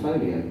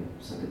portfolio,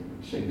 so I could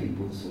show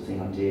people the sort of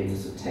thing I did, the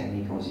sort of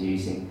technique I was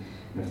using,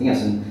 and everything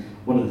else. And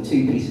one of the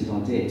 2 pieces I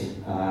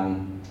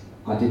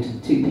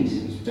did 2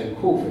 pieces which Joan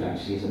Crawford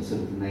actually is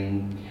sort of the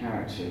main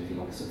character, if you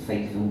like, a sort of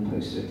fake film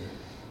poster.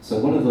 So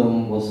one of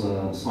them was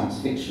a science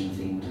fiction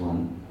themed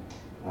one,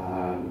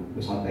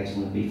 which I based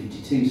on a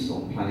B-52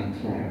 song, Planet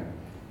Claire.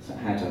 So it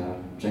had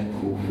Joan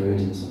Crawford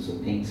in some sort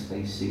of pink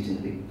space suit and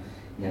a big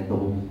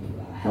bubble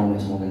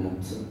helmet on and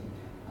a, sort of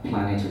a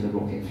planet with a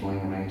rocket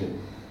flying around it.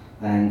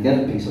 And the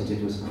other piece I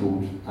did was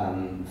called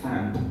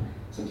Vamp.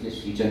 So it's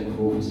literally Joan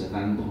Crawford as a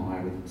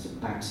vampire with some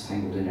bats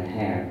tangled in her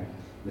hair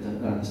with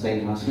a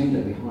stained glass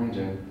window behind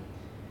her.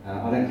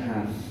 I don't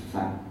have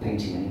that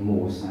painting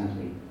anymore,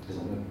 sadly, because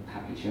I would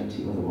happily show it to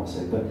you otherwise.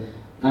 But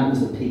that was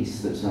the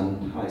piece that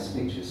Palace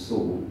Pictures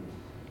saw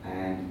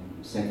and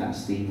said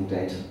that's the Evil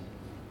Dead.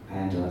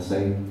 And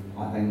so I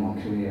owe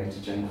my career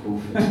to Joan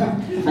Crawford.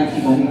 Thank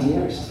you, Mommy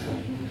Dearest.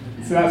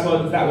 So that's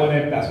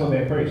what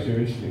they approached you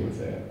initially, was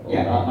it? Or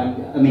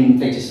yeah, I mean,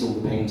 they just saw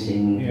the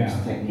painting, the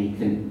technique,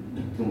 and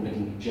they weren't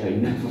looking at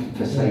Joan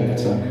per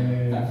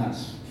se, but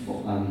that's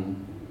what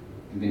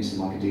convinced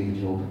them I could do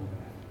the job.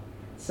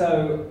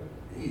 So,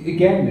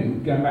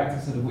 again, going back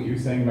to sort of what you were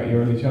saying about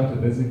your early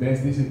childhood,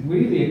 there's this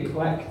really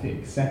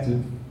eclectic set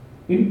of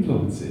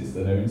influences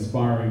that are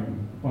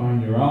inspiring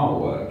behind your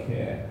artwork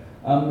here.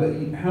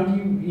 But how do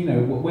you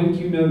when do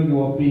you know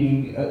you are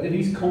being? Are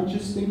these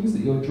conscious things that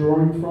you're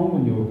drawing from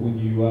when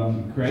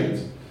you create?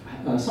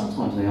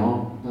 Sometimes they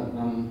are, but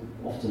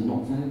often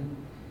not. Though.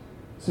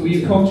 So were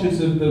you conscious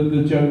of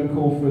the Joan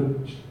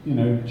Crawford,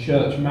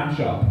 church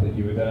mashup that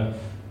you were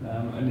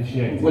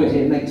initiating? Well,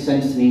 it makes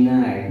sense to me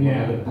now when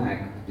I look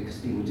back, because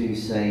people do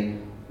say,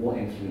 "What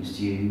influenced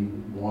you?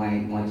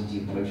 Why did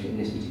you approach it in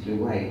this particular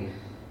way?"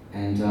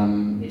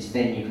 And it's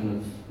then you kind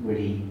of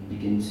really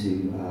begin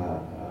to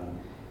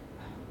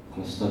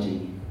kind of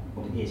study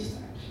what it is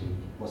actually,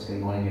 what's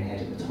going on in your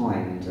head at the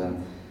time, and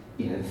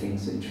the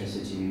things that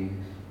interested you,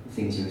 the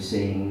things you were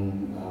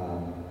seeing,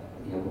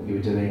 what you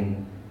were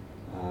doing.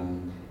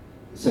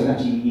 So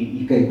actually,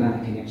 you go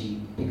back and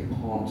actually pick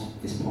apart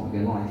this part of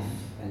your life,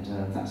 and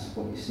that's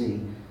what you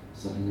see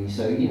suddenly.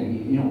 So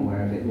you're not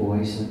aware of it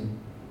always. So.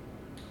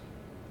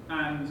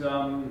 And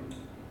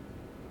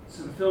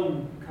so the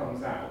film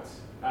comes out,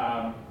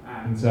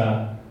 and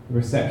the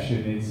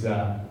reception is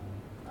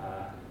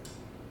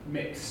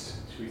mixed,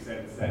 should we say,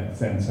 in a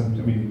sense. I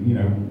mean,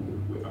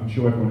 I'm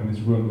sure everyone in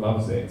this room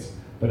loves it,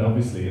 but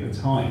obviously at the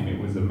time it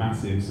was a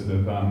massive sort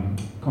of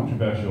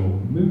controversial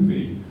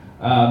movie.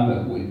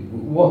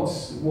 What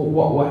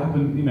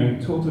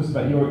happened? Talk to us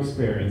about your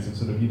experience of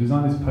sort of, you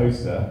designed this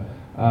poster.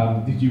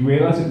 Did you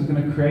realise it was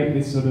going to create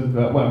this sort of?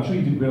 I'm sure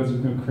you didn't realise it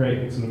was going to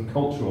create this sort of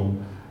cultural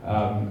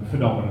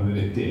phenomenon that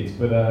it did.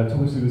 But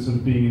talk us through the sort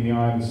of being in the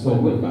eye of the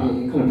storm. It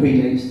kind of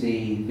predates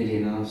the Video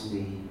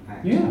Nasty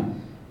Act. Yeah.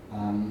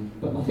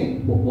 But I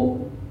think what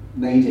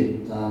made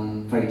it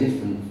very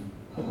different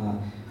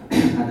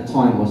at the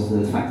time was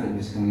the fact that it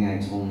was coming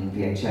out on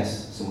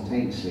VHS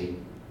simultaneously,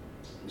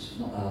 which is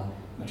not a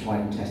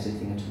tried and tested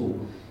thing at all.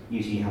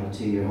 Usually you have a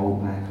 2-year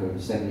holdback or a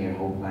 7-year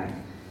holdback.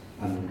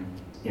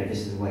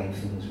 This is the way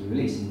films were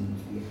released, and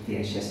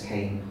VHS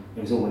came,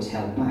 it was always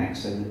held back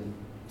so that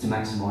to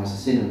maximise the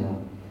cinema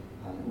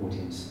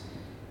audience.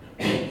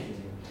 And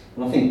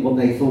I think what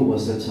they thought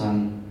was that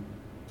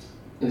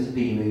it was a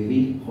B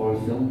movie, horror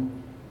film,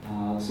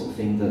 the sort of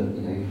thing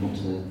that you want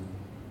to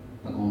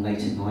go on late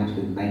at night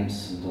with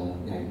mates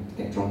and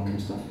get drunk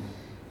and stuff.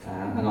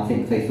 And I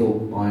think they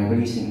thought by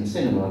releasing in the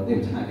cinema, they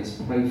would have its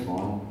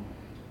profile,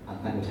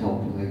 and that would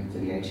help promote the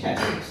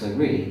VHS. So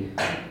really,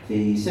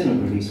 the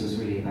cinema release was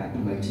really about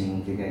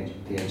promoting the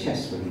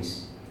VHS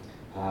release.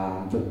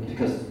 But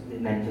because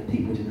it meant that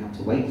people didn't have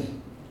to wait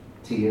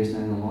 2 years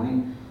down the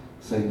line,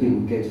 so people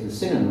would go to the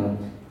cinema,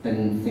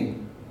 then think,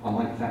 I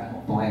like that,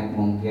 I'll buy it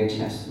on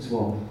VHS as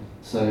well.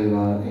 So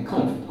it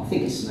kind of, I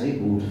think it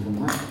snowballed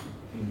from that.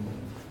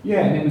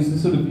 Yeah, and it was the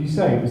sort of, you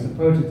say, it was the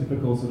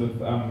prototypical sort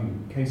of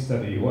case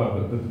study,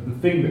 well, the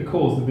thing that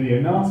caused the Video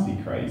Nasty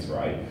craze,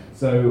 right?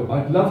 So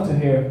I'd love to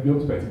hear your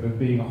perspective of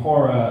being a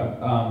horror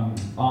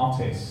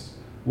artist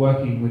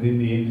working within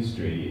the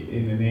industry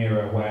in an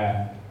era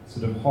where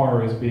sort of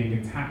horror is being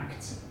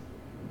attacked,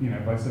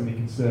 by so many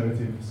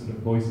conservative sort of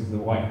voices. The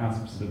White House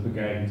sort of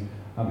brigade,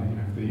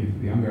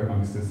 the younger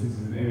amongst us. This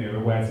is an era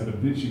where sort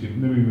of literally the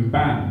movie was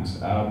banned.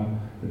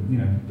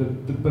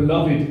 The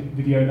beloved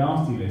Video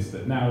Nasty list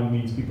that now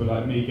means people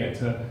like me get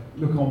to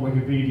look on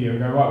Wikipedia and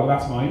go, right, well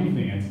that's my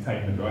evening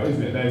entertainment, right?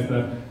 Isn't it?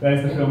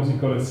 There's the films you've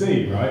got to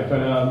see, right?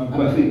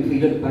 But if we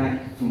look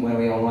back from where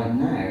we are right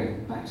now,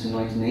 back to the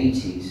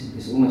 1980s,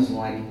 it's almost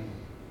like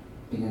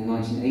being in the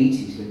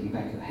 1980s, looking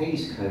back at the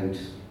Hays Code,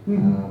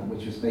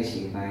 which was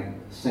basically about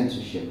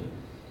censorship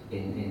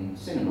in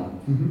cinema,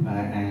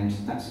 and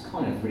that's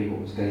kind of really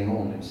what was going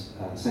on. It was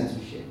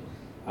censorship.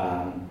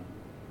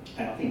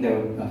 And I think there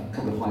were a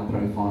couple of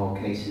high-profile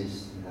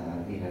cases.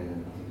 I think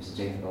it was the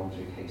James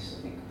Bulger case.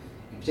 I think,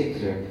 in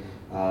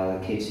particular,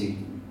 kids who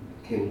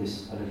killed a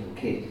little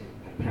kid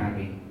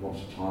apparently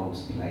watched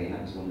Child's Play, and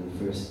that was one of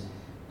the first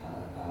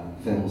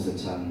films that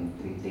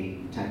the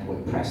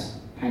tabloid press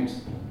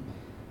pounced upon,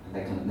 and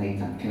they kind of made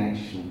that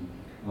connection.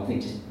 And I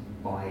think just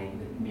by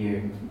the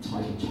mere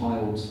title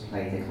Child's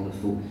Play, they kind of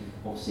thought,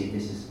 obviously,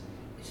 it's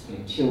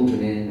putting children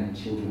in, and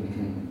children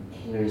becoming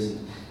killers.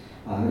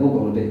 And it all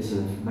got a bit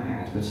sort of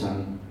mad, but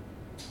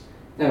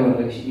there were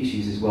other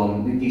issues as well.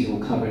 And these are all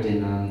covered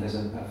in, there's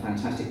a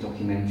fantastic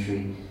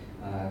documentary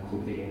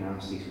called Video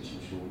Nasties, which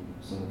I'm sure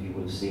some of you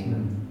will have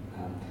seen,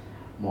 that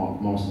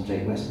Morris and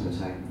Jake West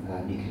put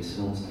out, Nucleus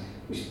Films,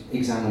 which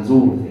examines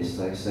all of this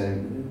though,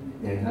 so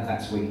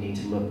that's where you need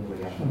to look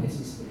really.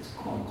 It's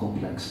quite a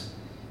complex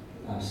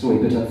story,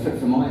 but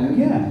for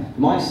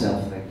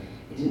myself though,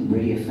 it didn't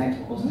really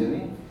affect what I was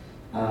doing.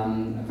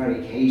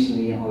 Very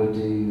occasionally I would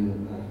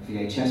do a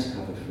VHS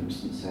cover, for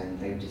instance, and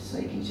they would just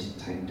say, can you just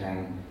tone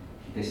down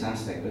this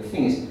aspect? But the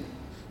thing is,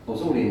 I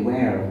was already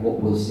aware of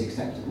what was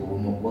acceptable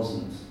and what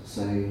wasn't.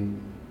 So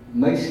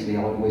mostly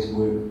I would always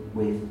work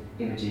with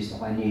images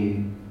that I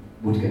knew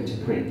would go to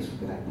print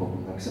without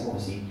problem. Because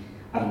obviously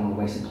I don't want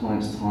to waste the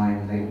client's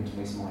time, they don't want to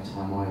waste my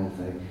time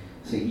either.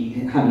 So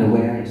you have an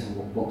awareness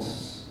of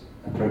what's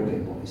appropriate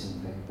and what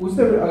isn't. Was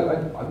there,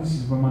 this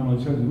is when my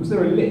knowledge shows, was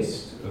there a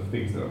list of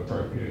things that are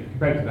appropriate?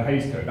 Compared to the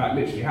Hays Code, that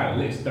literally had a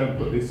list, don't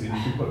put this in,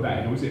 you can put that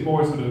in. Or was it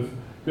more sort of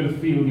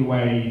feel your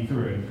way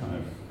through it kind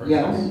of process?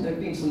 Yeah, I mean, there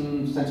have been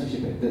some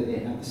censorship at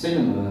the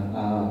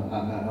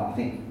cinema, I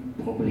think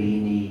probably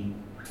in the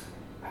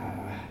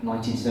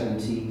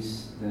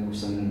 1970s, there were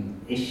some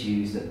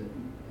issues that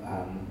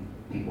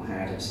people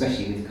had,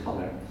 especially with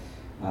colour.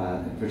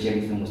 Virtually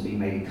every film was being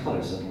made in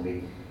colour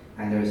suddenly,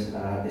 and there was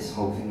this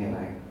whole thing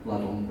about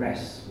blood on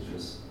breasts, which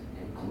was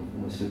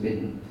almost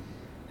forbidden,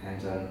 and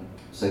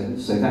so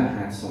that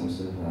had some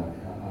sort of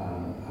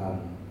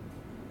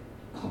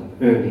kind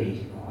of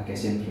early, I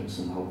guess, influence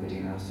on the whole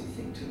video nasty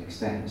thing to an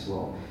extent as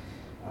well.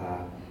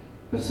 I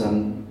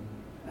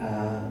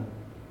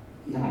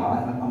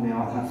mean,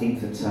 I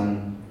think that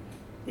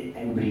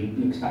everybody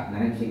looks back now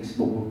and thinks,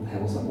 what the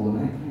hell was that all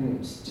about?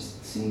 It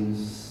just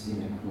seems,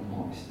 kind of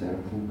quite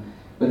hysterical.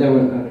 But there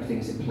were other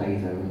things at play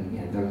though,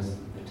 and there was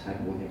the Tag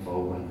War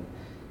involvement,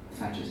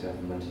 Thatcher's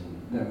government,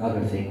 and there were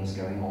other things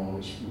going on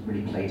which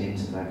really played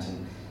into that,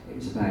 and it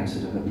was about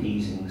sort of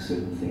appeasing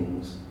certain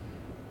things.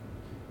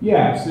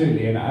 Yeah,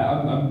 absolutely, and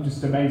I'm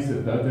just amazed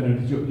that, I don't know,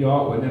 because your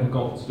artwork never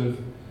got sort of,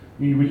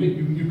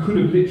 you could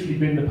have literally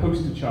been the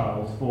poster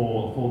child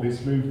for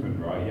this movement,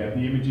 right? Yeah,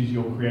 the images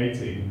you're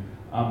creating,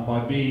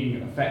 by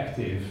being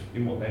effective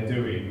in what they're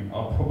doing,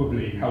 are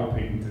probably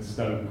helping to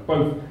stoke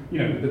both,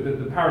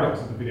 the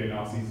paradox of the video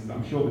nasties is that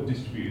I'm sure the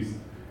distributors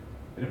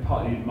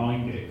partly didn't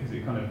mind it, because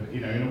it kind of,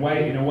 in a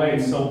way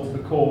it sold to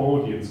the core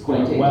audience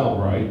quite well,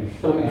 right?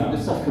 But I mean, the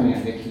stuff coming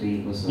out of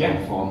Italy was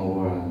far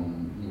more,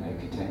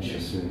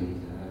 contentious, really.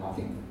 I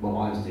think what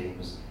I was doing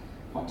was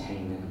quite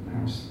tame in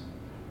comparison.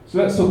 So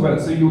let's talk about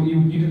it. So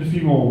you did a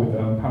few more with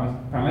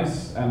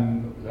Palace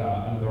and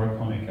another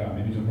iconic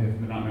image on here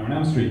from the Nightmare on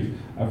Elm Street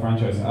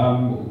franchise.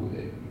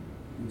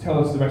 Tell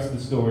us the rest of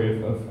the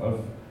story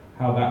of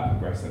how that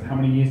progressed. And how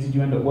many years did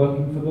you end up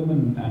working for them?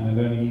 And are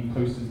there any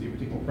posters that you're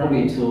particularly proud of?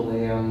 Probably until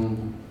they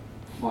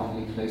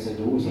finally closed their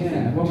doors. I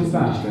think. What was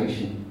that?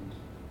 Registration.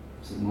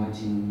 Was it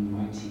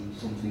 1990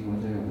 something or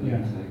other? I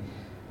believe. So,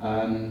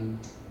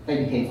 they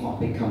became quite a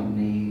big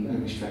company,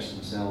 overstretched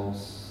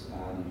themselves.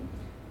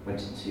 Went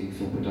into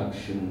film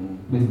production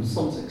with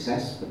some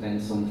success, but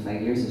then some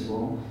failures as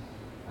well.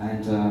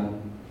 And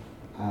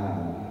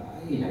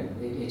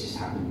it just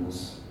happened.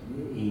 Was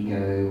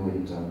ego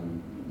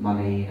and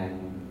money, and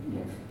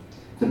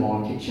the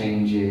market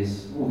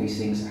changes. All these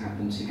things that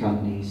happen to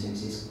companies.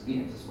 It's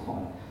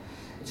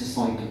a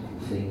cyclical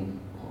thing.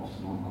 Quite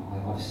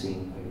often I've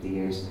seen over the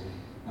years.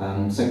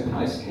 So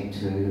Palace came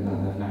to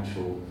a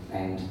natural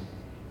end.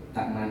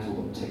 That mantle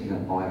got taken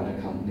up by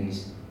other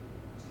companies.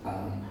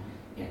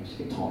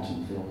 Particularly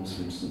Tartan Films,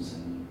 for instance,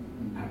 and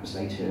perhaps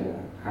later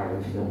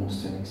Arrow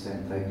Films to an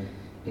extent, though,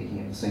 picking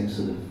up the same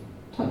sort of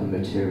type of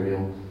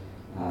material.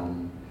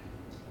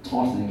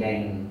 Tartan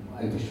again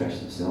overstretched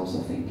themselves,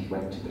 I think,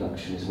 went to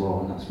production as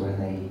well, and that's where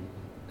they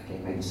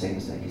again made the same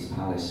mistake as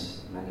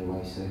Palace in many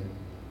ways.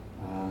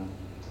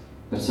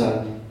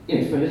 So,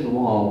 for a little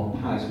while,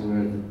 Palace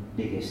were the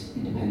biggest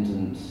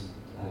independent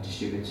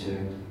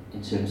distributor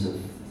in terms of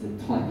the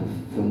type of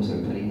films they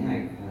were putting out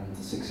and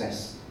the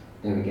success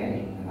they were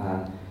getting.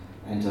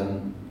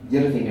 The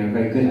other thing they were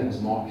very good at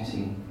was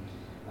marketing,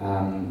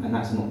 and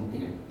that's not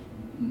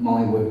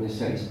my work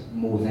necessarily. It's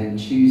more them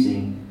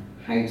choosing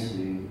how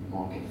to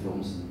market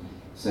films. And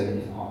so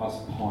if I was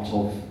part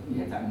of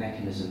that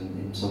mechanism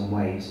in some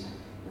ways,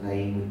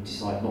 they would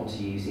decide not to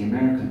use the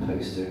American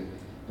poster,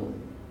 but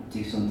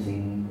do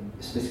something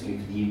specifically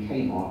for the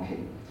UK market.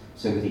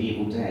 So with The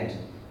Evil Dead,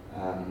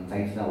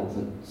 they felt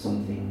that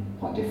something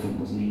quite different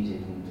was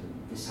needed, and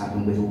this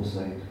happened with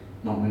also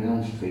Nightmare on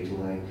Elm Street,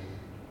 although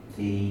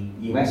the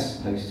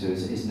US poster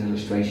is an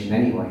illustration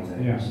anyway,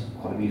 though. Yeah. It's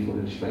quite a beautiful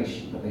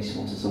illustration, but they just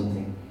wanted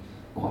something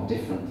quite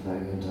different, though,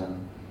 and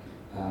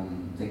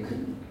they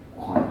couldn't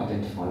quite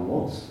identify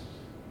what.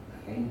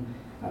 Again,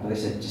 but they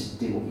said, just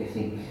do what you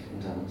think,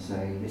 and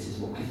say, this is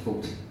what I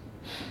thought.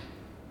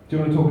 Do you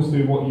want to talk us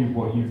through what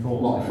you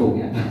thought? What I thought,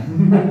 yeah.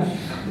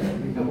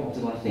 What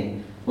did I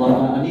think?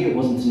 Well, I knew it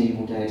wasn't an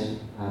Evil Dead,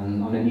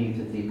 and I knew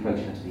that the approach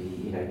had to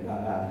be,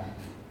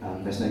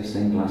 there's no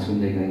stained glass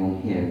window going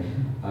on here,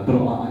 but I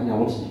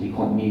wanted it to be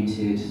quite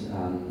muted,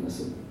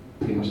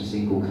 pretty much a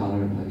single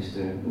colour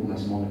poster,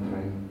 almost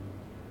monochrome.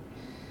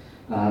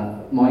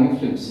 My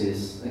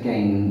influences,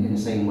 again, in the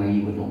same way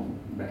you would not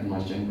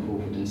recognise Joan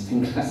Crawford in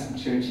stained glass in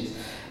churches,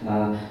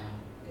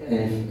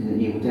 in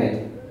The Evil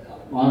Dead,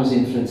 I was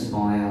influenced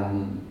by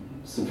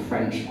some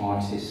French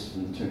artists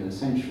from the turn of the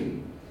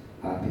century,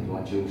 people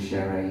like Jules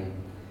Chéret,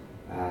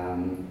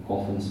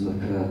 Alphonse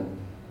Mucha,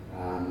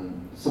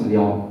 some of the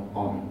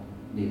Art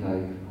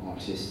Nouveau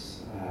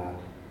artists,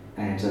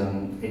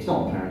 and it's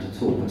not apparent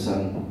at all, but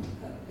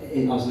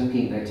I was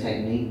looking at their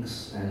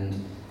techniques and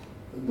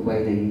the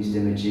way they used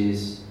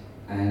images,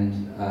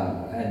 and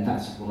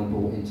that's what I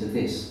brought into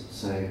this.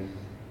 So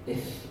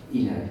if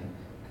we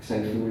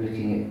were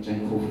looking at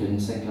Joan Crawford in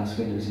Stained Glass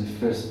Windows in the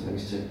first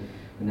poster,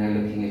 we're now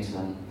looking at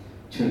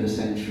turn of the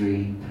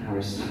century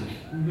Paris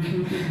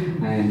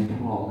and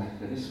Prague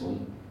for this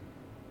one.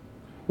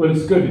 Well,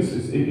 it's good.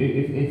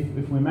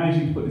 If we're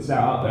managing to put this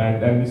out there,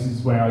 then this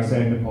is where I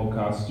say in the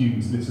podcast,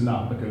 students listen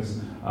up,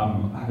 because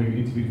having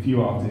interviewed a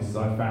few artists,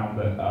 I found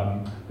that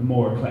the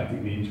more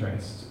eclectic the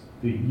interest,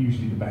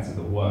 usually the better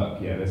the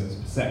work. Yeah, there's this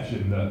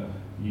perception that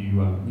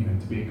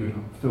to be a good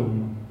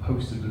film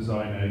poster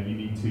designer, you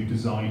need to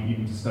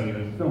study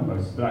those film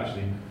posters, but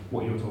actually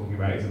what you're talking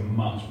about is a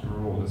much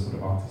broader sort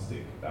of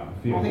artistic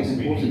field. I think it's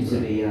important to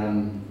be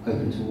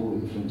open to all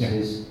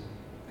influences,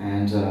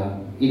 and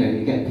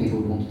you get people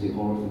who want to do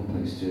horror film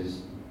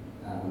posters,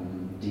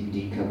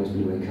 DVD covers,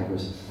 Blu-ray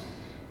covers,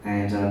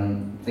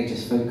 and they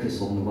just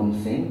focus on the one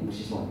thing, which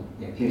is like,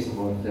 here's the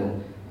horror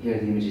film, here are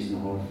the images in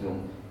the horror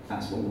film,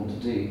 that's what we want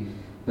to do.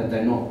 But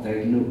they're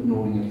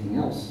ignoring everything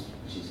else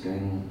which is going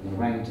on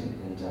around it,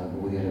 and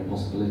all the other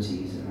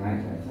possibilities that are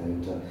out there.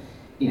 And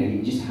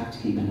you just have to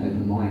keep an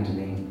open mind. I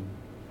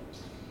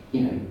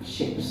mean,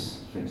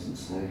 ships, for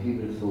instance. So who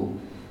would have thought?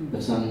 But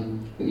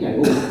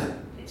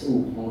it's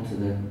all part of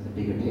the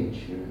bigger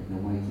picture in a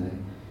way, though.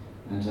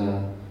 And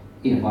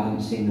if I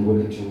hadn't seen the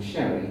work of George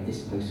Sherry,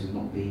 this poster would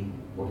not be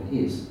what it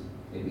is.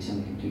 It'd be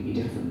something completely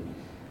different.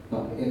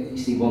 But you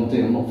see, what I'm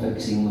doing, I'm not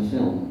focusing on the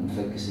film. I'm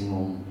focusing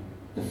on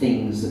the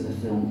things that the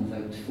film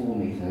evoked for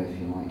me, though, if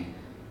you like.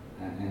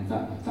 And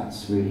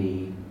that's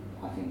really,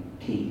 I think,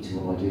 key to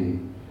what I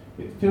do.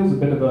 It feels a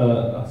bit of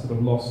a sort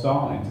of lost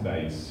art in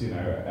today's,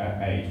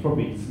 age.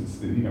 Probably since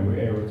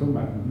we're talking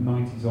about the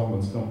 90s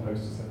onwards, film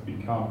posters have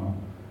become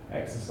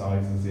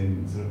exercises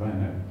in sort of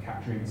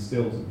capturing the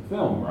stills of the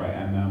film, right?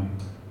 And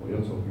what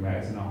you're talking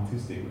about is an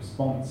artistic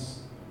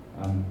response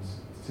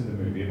to the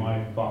movie. Am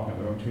I barking up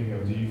the wrong tree here,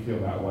 or do you feel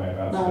that way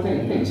about? No, I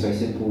think it's very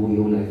simple. We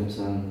all know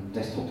that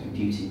desktop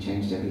computing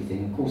changed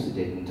everything. Of course it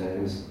did, and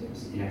it was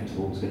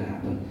inevitable. It was going to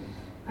happen.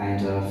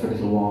 And for a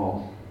little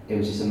while, it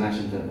was just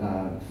imagined that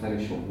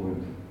Photoshop work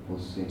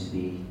was going to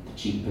be the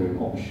cheaper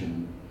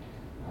option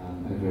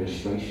over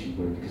illustration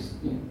work, because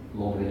a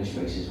lot of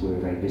illustrators were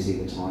very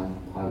busy at the time.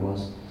 I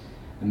was,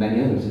 and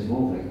many others as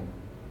well.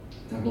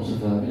 There were a lot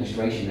of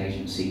illustration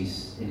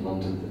agencies in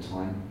London at the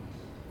time,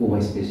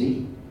 always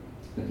busy,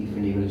 looking for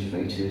new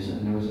illustrators,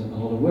 and there was a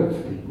lot of work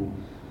for people,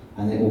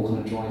 and they all kind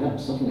of dried up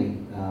suddenly,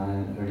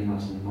 early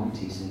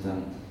 1990s,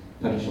 and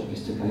Photoshop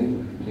just took over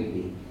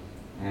completely.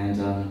 And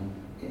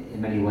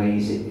in many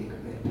ways, it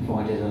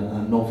provided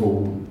a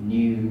novel,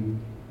 new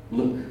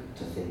look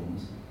to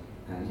things,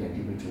 and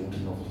people were drawn to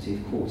novelty,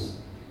 of course.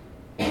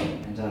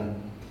 And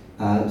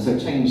so it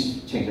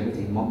changed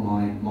everything.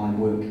 My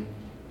work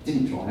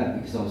didn't dry up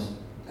because I was,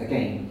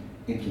 again,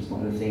 influenced by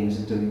other things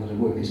and doing other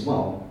work as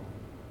well.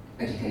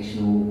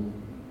 Educational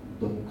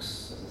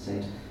books, as I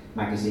said,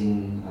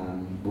 magazine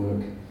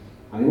work.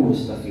 I mean, all the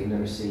stuff you'll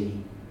never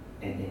see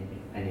in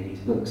any of these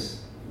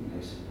books.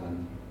 It's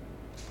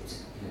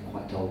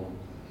quite dull,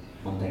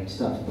 mundane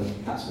stuff, but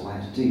that's what I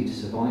had to do to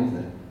survive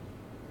there.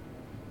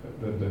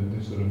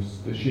 The sort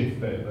of the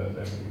shift that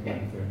everything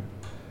went through.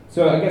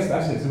 So I guess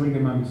that's it. It's a really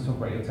good moment to talk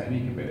about your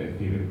technique a bit, if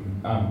you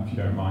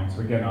don't mind. So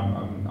again,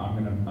 I'm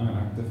going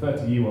to defer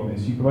to you on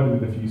this. You provided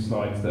with a few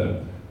slides that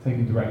are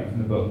taken directly from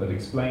the book that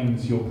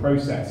explains your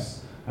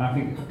process. And I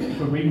think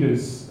for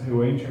readers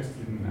who are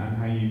interested in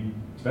how you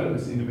develop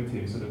this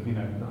innovative sort of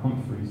the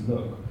Humphreys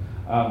look,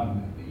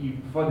 you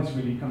provide this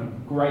really kind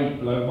of great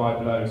blow by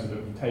blow sort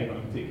of take on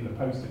a particular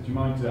poster. Do you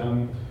mind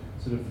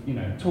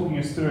talking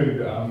us through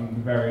the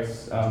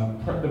various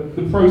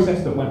the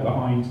process that went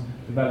behind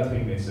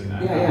developing this?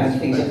 I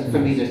think for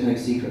me there's no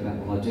secret about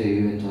what I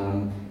do,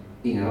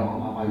 and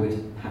I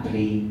would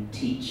happily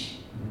teach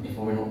if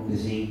I were not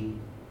busy.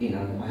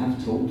 I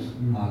have taught.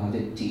 I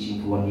did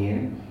teaching for 1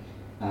 year,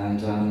 and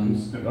I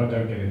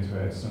don't get into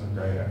it. It's not a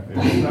great effort.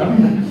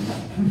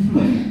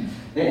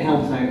 It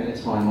helped out at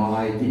the time.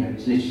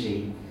 It's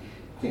literally,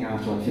 I think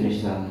after I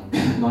finished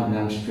Nightmare on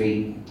Elm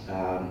Street, I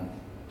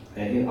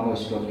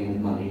was struggling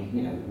with money.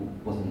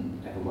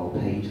 Wasn't ever well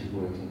paid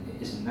work, and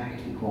it isn't now,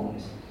 to be quite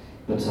honest.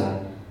 But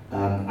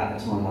at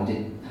the time I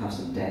did have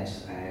some debt,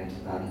 and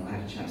I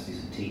had a chance to do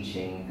some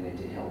teaching, and it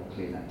did help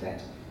clear that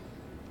debt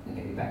and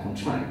get me back on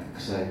track.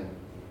 So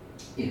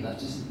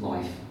that's just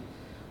life.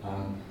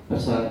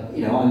 But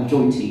I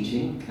enjoyed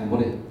teaching, and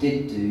what it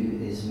did do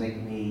is make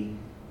me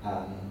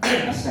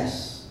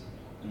assess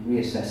and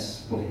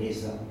reassess what it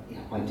is that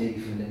I do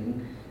for a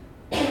living,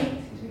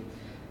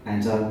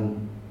 and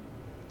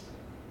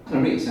kind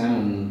of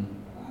re-examine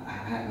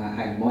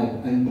how my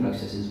own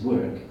processes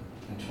work,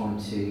 and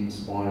trying to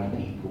inspire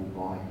people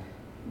by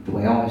the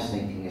way I was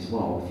thinking as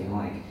well, if you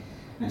like.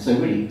 And so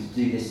really to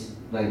do this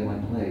blow by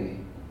blow,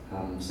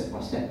 step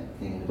by step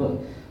thing in the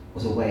book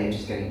was a way of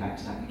just going back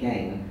to that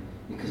again,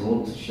 because I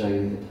wanted to show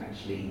that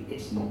actually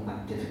it's not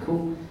that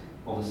difficult.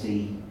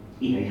 Obviously,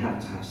 you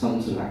have to have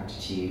some sort of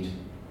aptitude,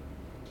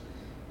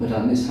 but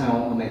it's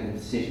how I make the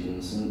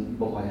decisions, and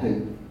what I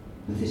hope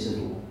with this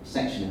little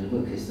section in the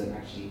book is that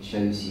actually it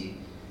shows you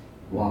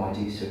why I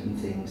do certain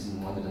things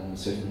and why they're done in a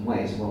certain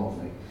way as well.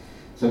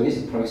 So it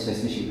is a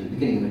process, literally from the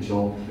beginning of a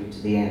job through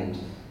to the end,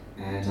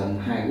 and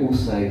how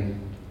also,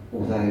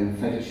 although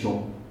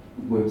Photoshop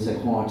worked so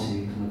hard to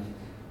kind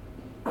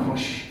of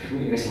crush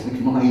careers like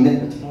mine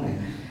at the time,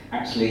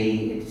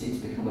 actually it's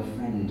become a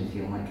friend, if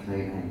you like, though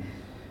now.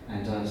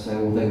 And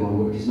so although my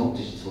work is not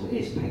digital, it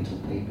is paint on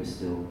paper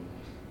still,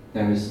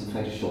 there is some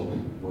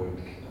Photoshop work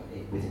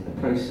within the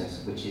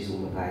process, which is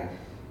all about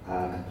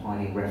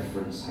compiling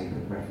reference, how you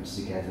put reference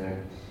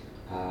together,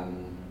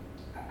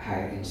 how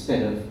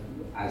instead of,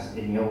 as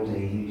in the old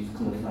days, you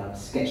kind of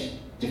sketch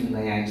different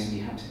layouts and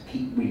you have to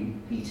keep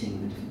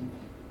repeating the different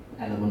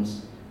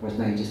elements, whereas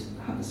now you just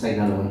have the same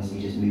elements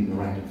and you just move them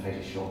around in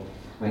Photoshop.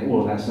 I mean,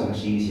 all of that's so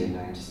much easier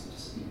now, just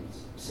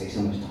save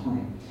so much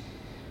time.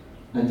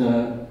 And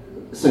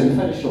So the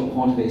Photoshop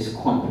part of it is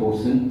quite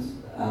important,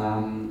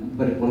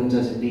 but what it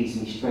does, it leads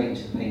me straight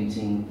into the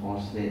painting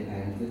part of it,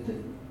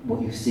 and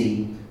what you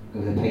see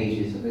over the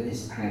pages of it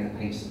is how the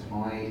paint's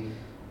applied,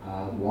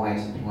 why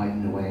it's applied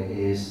in the way it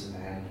is,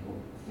 and what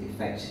the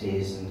effect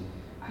is, and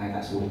how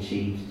that's all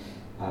achieved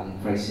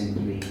very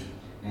simply.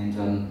 And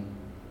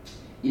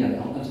I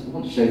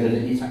want to show that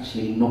it's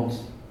actually not,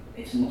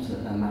 it's not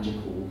a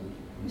magical,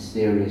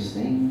 mysterious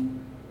thing.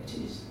 It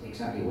is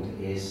exactly what it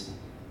is,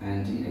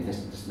 and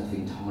there's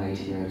nothing tied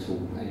here at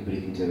all.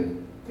 Anybody can do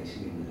it,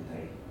 basically, at the end of the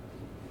day.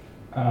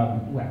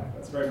 Well,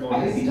 That's very I hope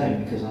modest. you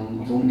don't, because I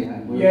don't want to get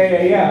out of work.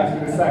 yeah. I was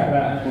going to say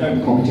that. I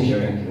don't Competition,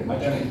 think thank you very I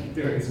much. don't think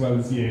you do it as well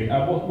as you.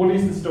 What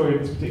is the story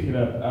of this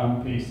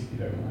particular piece, if you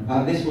don't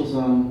mind?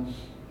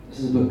 This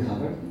is a book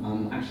cover.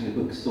 Actually,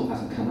 the book still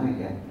hasn't come out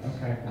yet.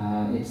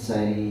 Okay. It's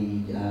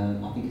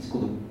I think it's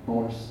called the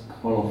Boris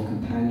Karloff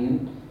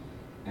Companion,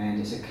 and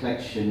it's a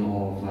collection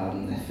of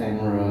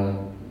ephemera,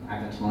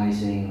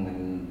 advertising,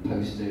 and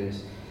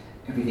posters,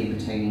 everything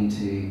pertaining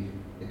to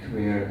the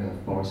career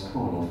of Boris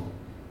Karloff.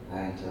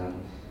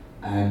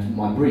 And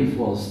my brief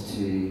was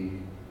to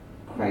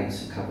create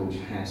a cover which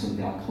had some of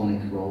the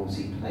iconic roles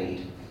he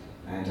played,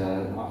 and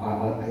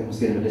I was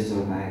given a list of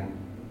about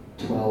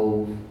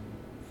 12,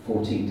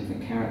 14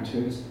 different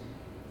characters,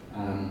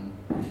 and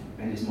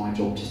it's my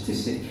job just to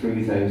sit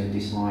through those and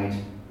decide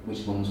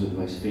which ones were the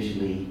most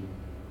visually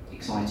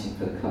exciting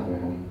for the cover.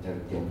 And they're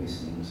the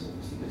obvious things,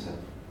 obviously,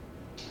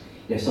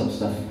 but some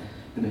stuff,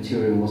 the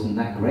material wasn't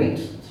that great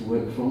to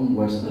work from,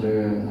 whereas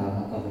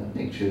other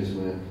pictures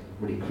were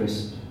really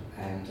crisp,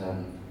 and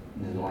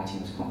the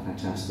lighting was quite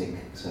fantastic.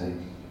 So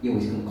you're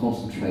always going to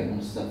concentrate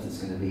on stuff that's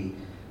going to be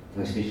the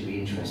most visually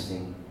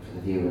interesting for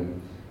the viewer.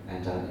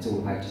 And it's all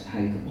about just how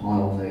you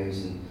compile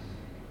those and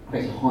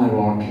create a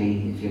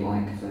hierarchy, if you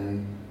like,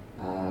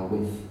 though,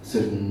 with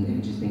certain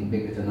images being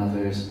bigger than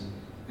others.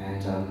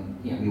 And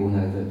we all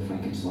know that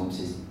Frankenstein's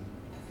is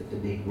the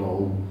big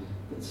role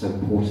that's so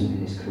important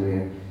in his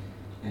career.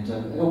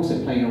 And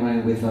also playing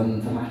around with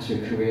the latter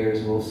career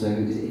as well. So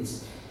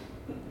it's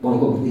well, I've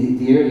got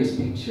the earliest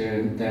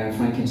picture there,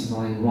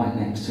 Frankenstein, right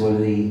next to one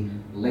of the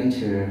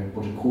later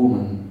Roger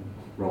Corman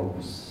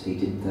roles he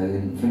did, though.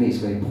 And for me, it's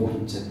very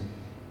important to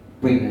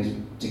bring those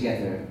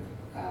together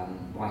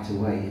right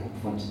away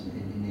up front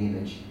in the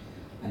image,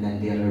 and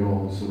then the other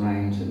roles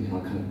around, and I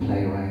kind of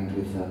play around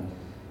with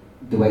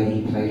the way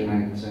he played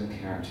around with his own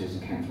characters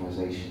and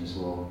characterization as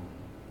well.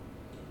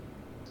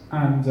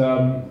 And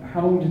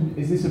how long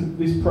is this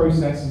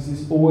process? Has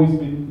this always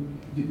been?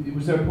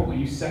 Was there a point where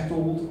you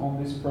settled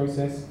on this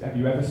process? Have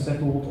you ever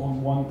settled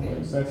on one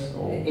process?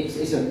 Or?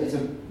 It's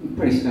a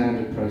pretty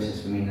standard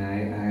process for me now,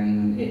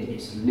 and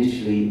it's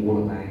literally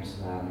all about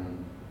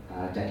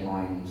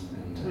deadlines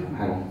and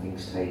how long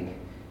things take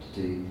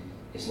to do.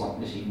 It's like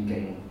literally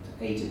getting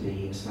A to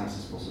B as fast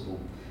as possible.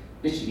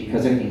 Literally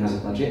because everything has a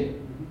budget,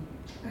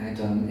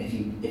 and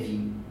if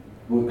you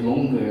work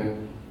longer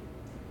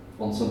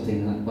on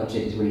something that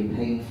budget is really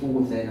paying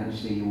for, then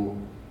actually you're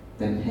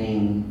then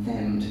paying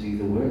them to do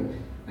the work,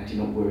 and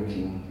you're not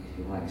working, if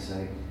you like. So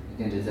at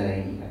the end of the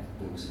day, you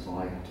have to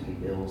survive, you have to pay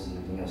bills and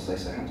everything else. So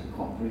I have to be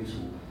quite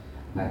brutal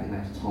about the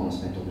amount of time I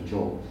spent on the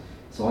job.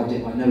 So I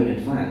know in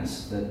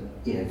advance that,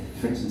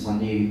 for instance, I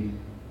knew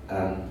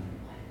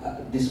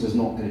this was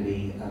not going to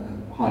be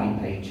a highly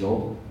paid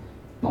job,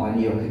 but I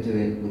knew I could do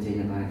it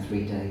within about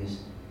 3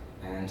 days,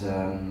 and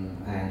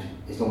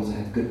as long as I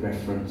had good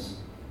reference,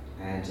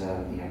 and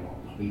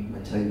we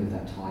went over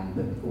that time,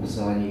 but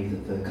also I knew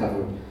that the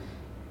cover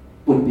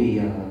would be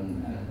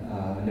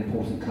an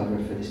important cover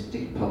for this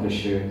particular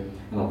publisher,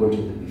 and I've worked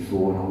with them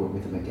before, and I'll work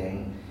with them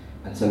again,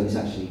 and so it's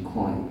actually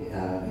quite,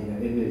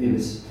 it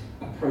was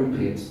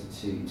appropriate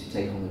to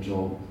take on the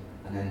job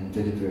and then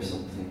deliver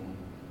something,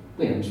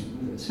 with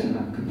a certain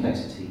amount of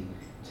complexity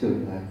to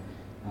it though,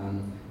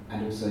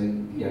 and also,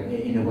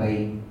 in a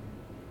way,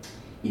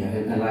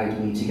 it allowed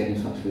me to get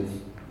in touch with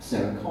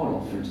Sarah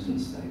Karloff, for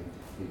instance, though,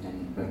 who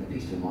then wrote the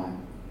piece for my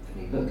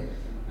book,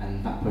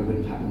 and that probably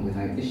wouldn't happen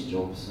without this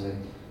job. So,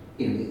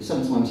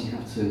 sometimes you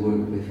have to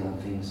work with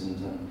things and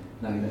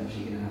know that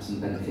actually you're going to have some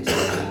benefits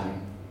over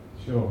time.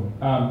 Sure.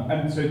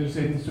 And so you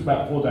said this was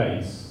about 4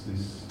 days.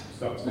 This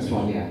starts. That's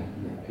right. Yeah.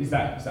 Is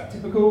that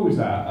typical? Is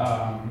that?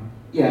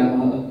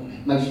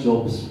 Most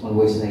jobs I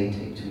always say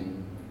take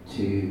between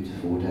 2 to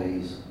 4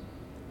 days.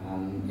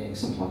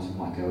 Sometimes it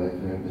might go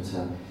over, but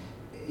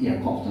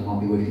quite often I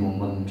might be working on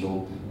one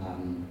job.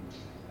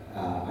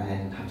 And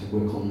then have to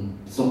work on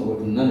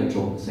another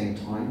job at the same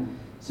time,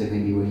 so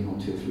maybe working on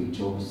 2 or 3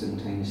 jobs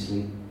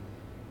simultaneously.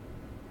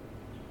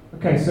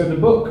 Okay, so the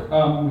book, we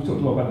talked a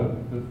lot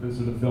about the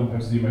sort of film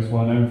posters you're most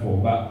well known for,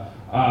 but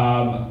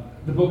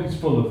the book is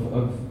full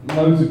of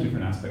loads of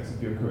different aspects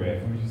of your career,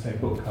 from, as you say,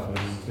 book covers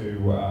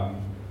to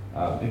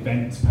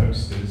event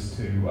posters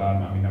to,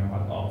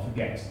 I'll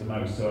forget the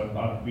most, so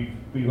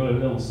we've got a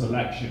little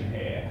selection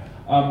here.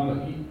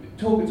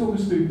 Talk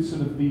us through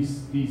sort of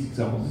these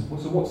examples.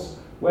 So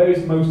where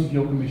is most of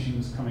your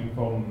commissions coming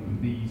from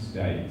these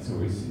days,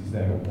 or is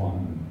there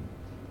one?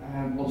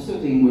 Well, I'm still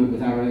doing work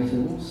with Arrow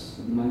Films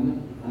at the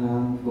moment.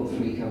 I've got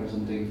 3 covers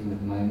I'm doing for them at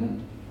the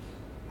moment.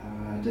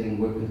 Doing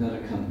work with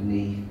another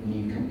company, a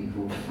new company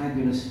called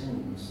Fabulous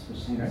Films, which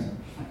sounds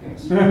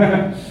fabulous.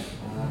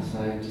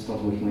 So I just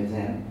started working with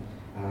them.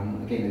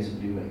 Again, those are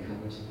Blu-ray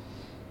covers.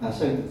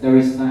 So there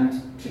is that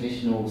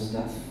traditional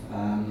stuff.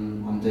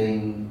 I'm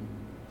doing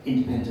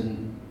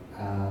independent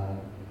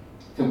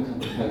film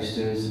company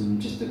posters. I'm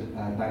just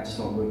about to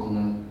start work on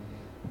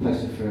a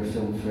poster for a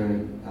film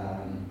for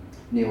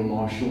Neil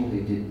Marshall,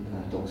 who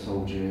did Dog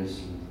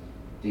Soldiers,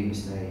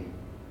 Doomsday,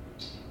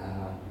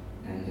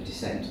 and The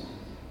Descent.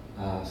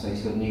 So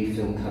he's got a new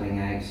film coming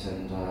out,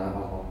 and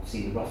I've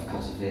seen the rough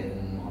cut of it,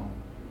 and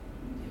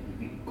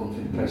we've gone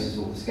through the process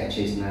of all the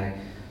sketches now.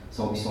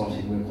 So I'll be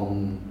starting work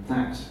on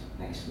that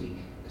next week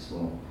as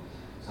well.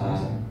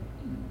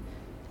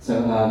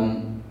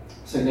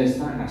 So there's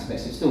that aspect.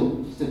 So it's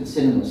still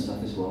cinema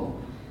stuff as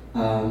well.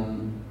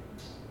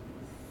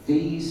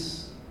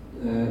 These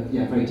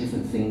very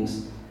different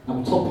things.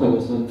 Toplo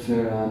was done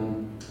for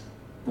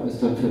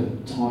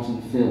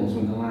Tartan Films.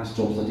 One of the last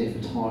jobs I did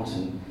for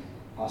Tartan,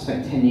 I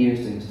spent 10 years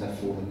doing stuff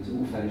for them. It was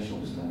all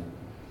Photoshop stuff.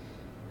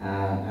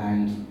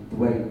 And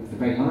the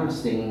very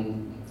last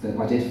thing that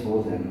I did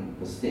for them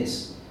was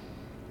this.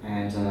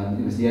 And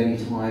it was the only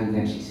time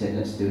they actually said,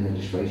 let's do an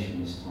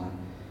illustration this time.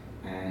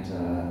 And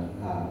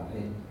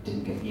it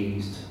didn't get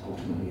used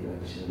ultimately, though,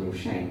 which is a real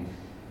shame.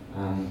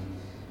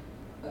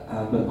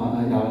 But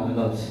I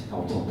loved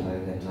El Topo,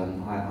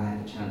 and I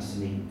had the chance to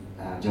meet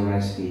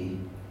Jurowski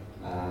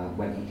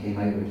when he came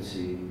over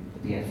to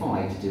the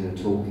BFI to do a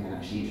talk and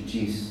actually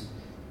introduce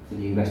the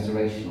new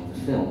restoration of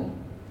the film.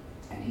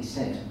 And he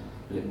said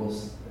that it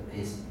was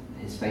his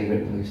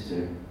favourite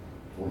poster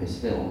for his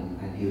film,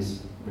 and he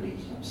was really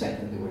upset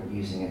that they weren't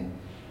using it.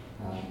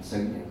 So,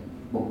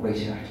 what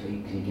greater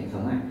accolade can you get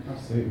than that?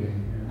 Absolutely.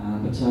 Yeah.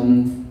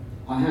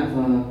 But I have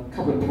a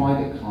couple of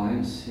private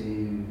clients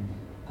who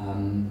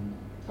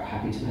are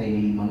happy to pay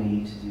me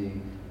money to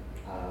do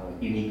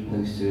unique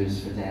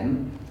posters for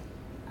them,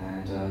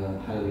 and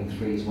Halloween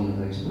 3 is one of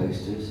those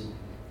posters.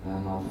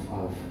 I've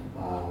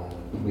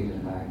probably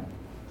done about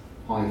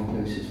 5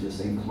 posters for the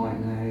same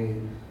client now.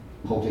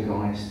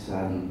 Poltergeist,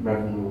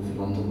 Reverend Wolf of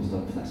London was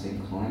done for that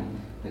same client.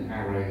 Then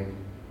Arrow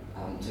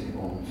took it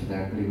on for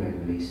their Blu-ray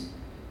release.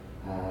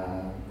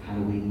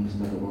 Halloween was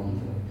another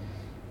one.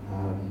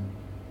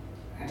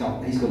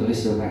 And he's got a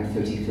list of about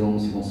 30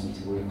 films he wants me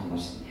to work on. I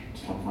just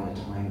try to find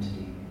a time to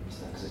do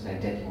stuff because there's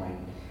no deadline.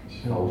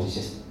 It's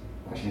just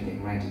actually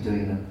getting around to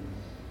doing them.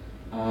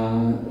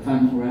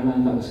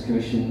 Vampirella, that was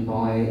commissioned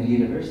by a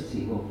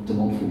university, De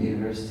Montfort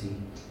University,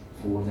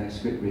 for their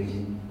script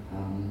reading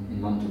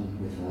in London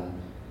with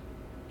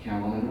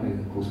Caroline Monroe,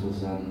 of course,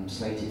 was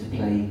slated to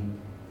play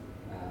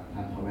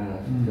Vampirella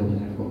for the film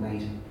that never got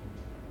made.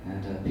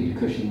 And Peter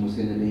Cushing was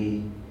going to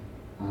be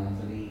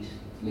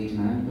the lead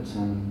man, but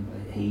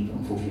he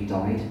unfortunately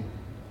died,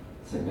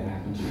 so it never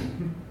happened.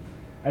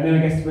 And then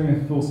I guess to bring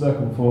it full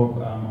circle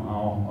before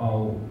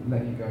I'll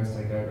let you guys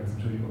take over, because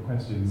I'm sure you've got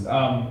questions.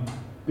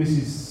 This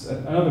is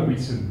another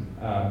recent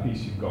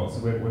piece you've got, so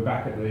we're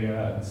back at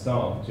the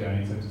start of the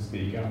journey, so to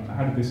speak.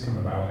 How did this come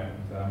about,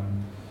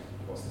 and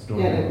what's the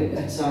story? Yeah,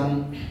 it's,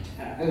 over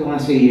the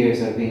last few years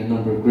there have been a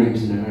number of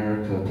groups in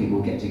America,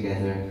 people get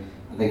together,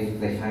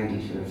 they found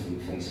each other through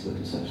Facebook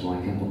and such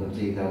like, and what they'll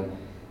do, they'll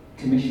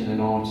commission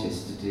an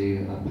artist to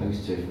do a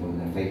poster for one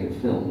of their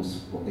favourite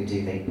films. What they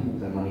do, they put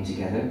their money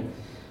together,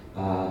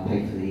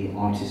 pay for the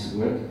artist's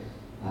work,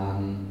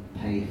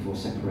 pay for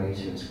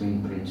separator and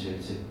screen printer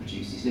to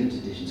produce these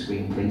limited edition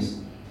screen prints,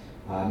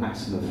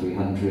 maximum of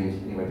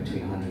 300, anywhere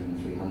between 100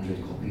 and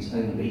 300 copies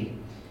only.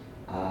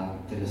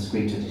 Then the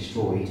screens are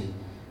destroyed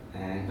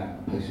and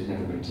that poster is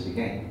never printed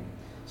again.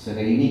 So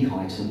they're unique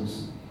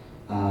items.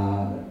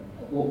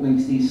 What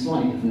makes these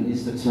slightly different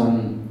is that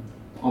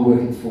I work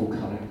in full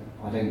colour.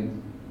 I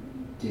don't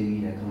do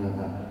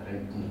I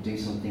don't do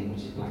something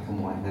which is black and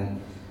white and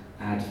then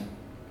add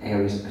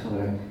areas of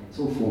colour. It's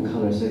all full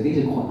colour, so these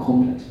are quite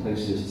complex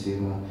posters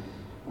to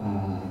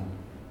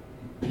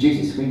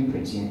producing screen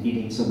prints. You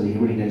need somebody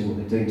who really knows what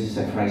they're doing to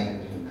separate out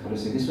the different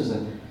colours. So this was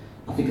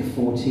I think a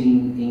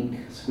 14 ink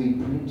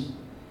screen print,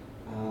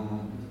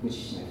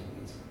 which it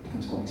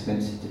becomes quite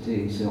expensive to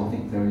do. So I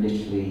think there are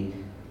literally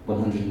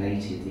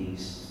 180 of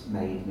these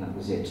made, and that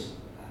was it.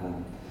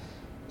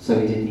 So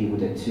we did Evil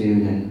Dead 2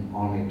 and then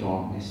Army of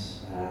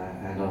Darkness,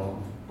 and I've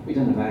probably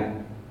done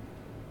about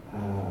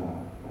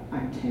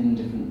 10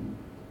 different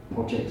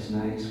projects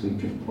now, screen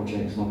print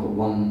projects, and I've got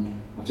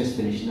one I've just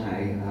finished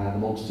now, The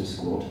Monster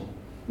Squad.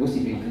 We also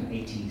do kind of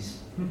 80s,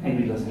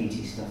 everybody loves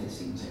 80s stuff it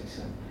seems like,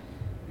 so.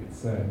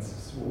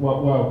 It's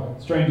well,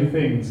 Stranger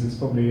Things has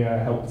probably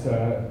helped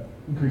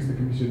increase the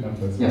commission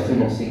numbers. Yeah, still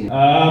not seen it.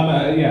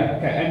 Yeah,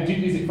 okay.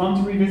 And is it fun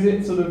to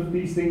revisit sort of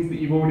these things that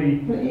you've already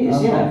Well, it is,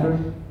 gone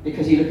through?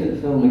 Because you look at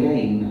the film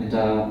again,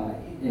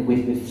 and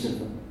with sort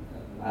of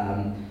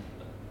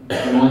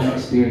life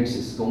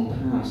experiences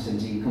gone past,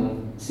 and you kind of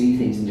see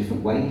things in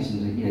different ways,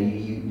 and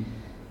you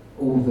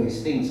all of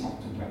those things I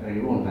talked about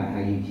earlier on about how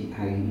you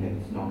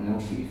not an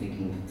else you're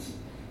thinking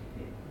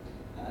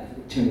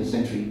turn of the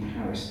century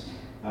Paris.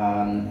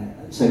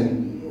 So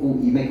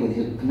you make all these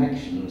little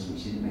connections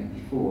which you didn't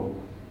make before.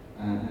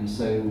 And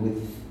so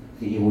with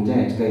The Evil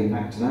Dead, going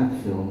back to that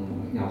film,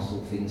 I saw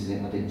things in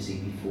it I didn't see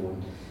before.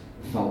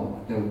 I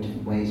felt there were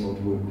different ways I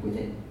would work with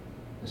it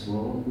as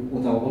well.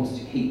 Although I wanted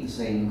to keep the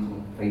same kind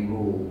of very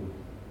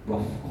raw,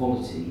 rough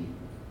quality,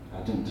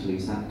 I don't want to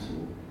lose that at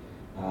all.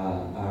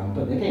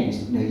 But again,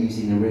 it's,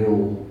 using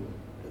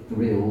the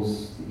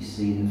reels that you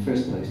see in the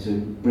first place to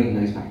bring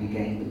those back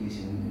again, but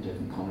using them in a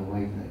different kind of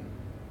way though.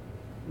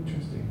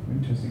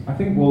 Interesting. I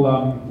think we'll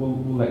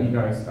let you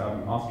guys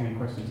ask any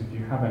questions if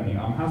you have any.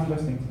 How's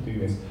listening to do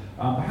this?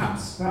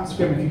 Perhaps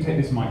Graham, if you take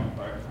this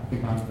microphone, I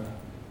think I'm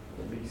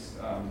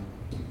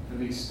the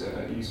least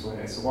useful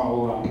here. So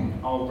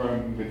I'll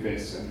run with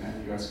this, and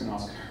you guys can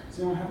ask. Does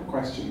anyone have a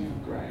question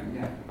for Graham?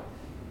 Yeah.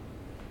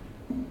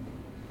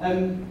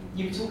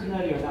 You were talking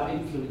earlier about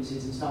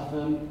influences and stuff. I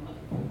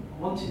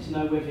wanted to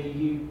know whether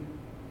you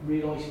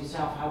realise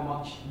yourself how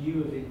much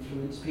you have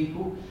influenced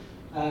people.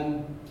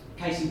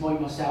 Case in point,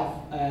 myself,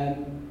 I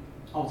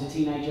was a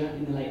teenager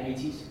in the late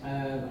 80s.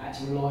 I had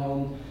to rely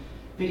on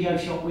video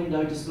shop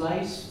window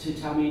displays to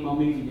tell me my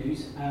movie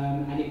news,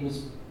 and it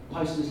was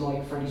posters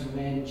like Freddy's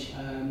Revenge,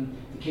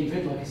 The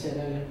Kindred, like I said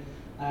earlier,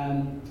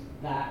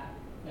 that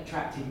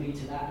attracted me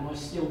to that, and I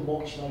still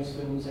watch those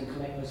films and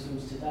collect those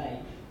films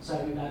today. So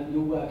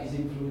your work has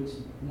influenced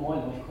my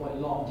life quite a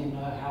lot. I didn't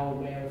know how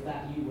aware of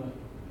that you were.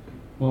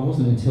 Well, I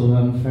wasn't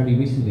until fairly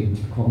recently,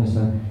 to be quite honest.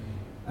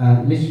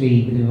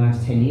 Literally within the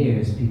last 10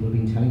 years, people have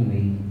been telling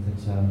me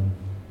that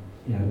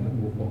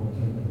what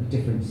a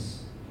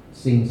difference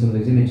seeing some of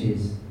those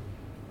images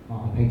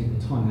I painted at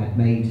the time had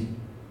made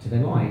to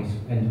their lives.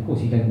 And of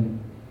course, you don't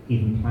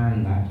even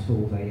plan that at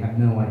all. They have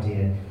no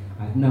idea.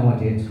 I had no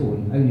idea at all.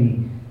 And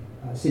only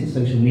since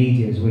social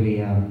media has really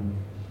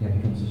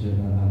become such a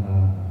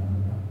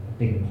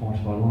bigger part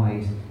of our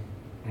lives,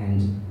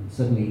 and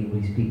suddenly all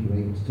these people are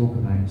able to talk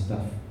about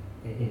stuff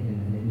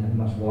in a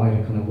much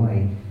wider kind of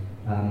way.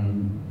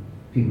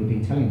 People have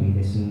been telling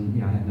me this,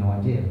 and I had no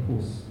idea. Of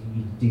course,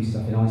 you do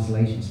stuff in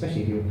isolation,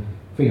 especially if you're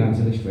a freelance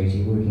illustrator,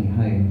 you're working at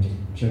home, just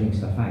churning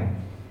stuff out.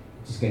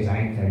 It just goes out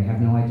there, and you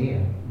have no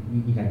idea.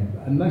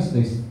 And most of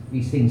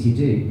these things you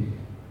do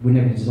were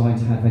never designed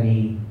to have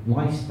any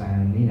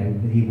lifespan.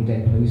 The Evil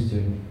Dead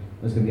poster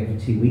was going to be up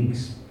for 2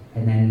 weeks,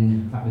 and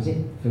then that was it.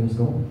 The film's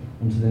gone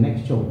on to the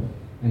next job.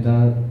 And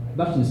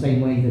much in the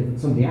same way that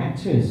some of the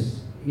actors,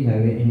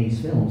 in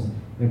these films,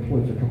 they're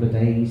employed for a couple of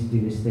days,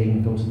 do this thing,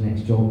 and go to the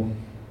next job.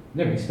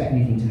 Never expect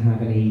anything to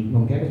have any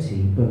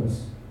longevity, but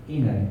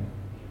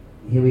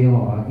here we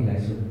are,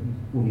 sort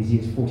of all these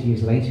years, 40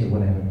 years later, or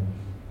whatever,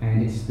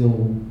 and it's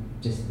still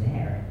just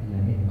there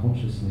in the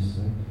consciousness.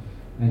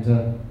 And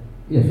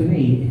for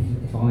me,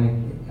 if I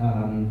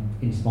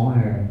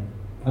inspire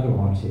other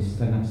artists,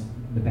 then that's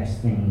the best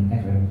thing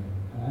ever.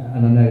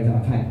 And I know that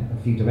I've had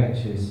a few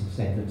directors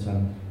said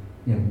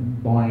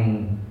that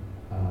buying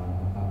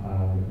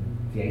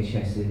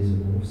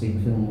VHSs or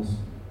seeing films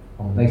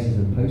on the basis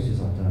of the posters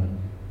I've done,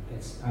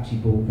 it's actually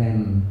brought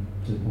them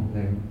to the point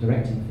they're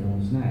directing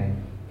films now.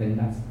 Then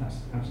that's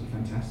absolutely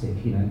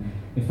fantastic.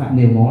 In fact,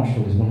 Neil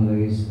Marshall is one of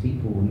those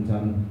people, and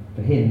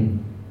for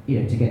him,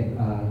 to get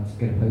a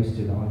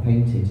poster that I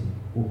painted,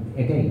 well,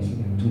 again,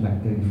 we're talking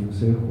about going full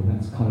circle.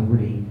 That's kind of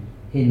really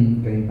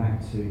him going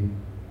back to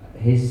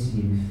his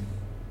youth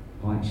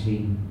by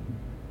actually,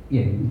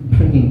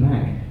 bringing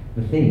back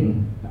the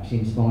thing that actually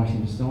inspired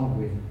him to start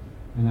with.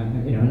 And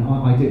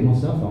I do it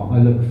myself. I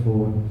look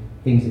for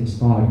things that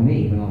inspired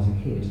me when I was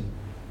a kid,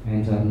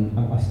 and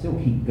I still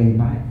keep going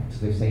back to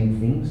those same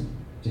things,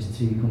 just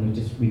to kind of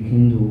just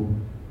rekindle,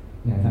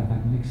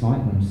 that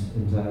excitement.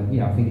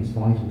 And I think it's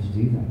vital to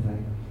do that. Though.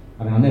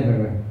 I mean, I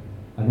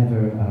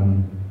never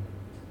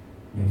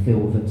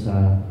feel that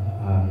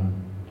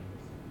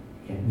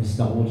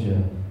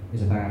nostalgia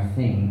is a bad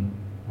thing.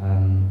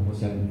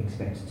 Obviously, I don't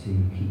expect to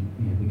keep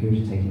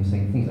regurgitating the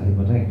same things. I hope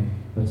I don't.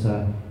 But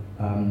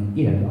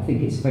I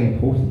think it's very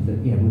important that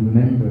we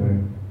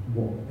remember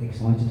what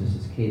excited us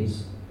as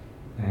kids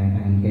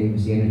and gave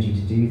us the energy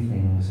to do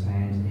things.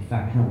 And if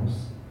that helps,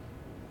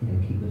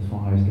 keep the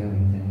fires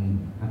going,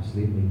 then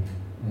absolutely.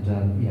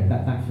 And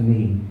that for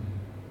me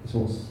is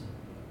what's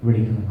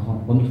really kind of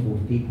quite wonderful.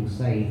 If people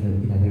say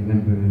that they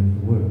remember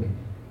the work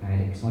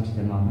and it excited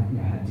them.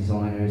 I had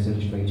designers,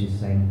 illustrators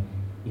saying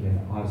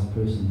that I was the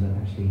person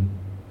that actually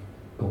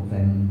got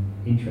them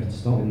interested to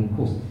start. And of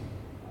course,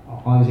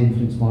 I was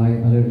influenced by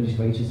other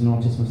illustrators and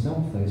artists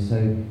myself, though.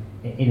 So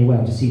in a way,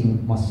 I'm just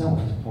seeing myself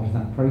as part of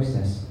that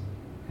process,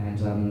 and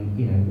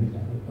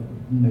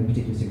no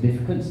particular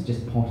significance,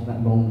 just part of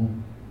that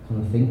long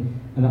kind of thing.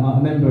 And I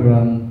remember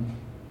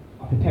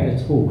I prepared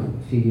a talk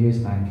a few years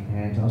back,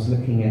 and I was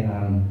looking at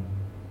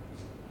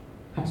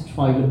had to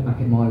try look back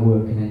at my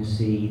work and then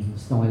see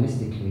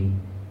stylistically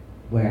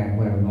where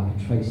I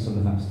could trace some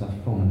of that stuff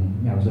from.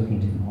 And I was looking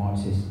at different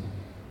artists,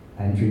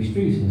 and Drew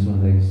Struzan is one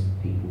of those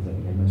people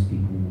that most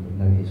people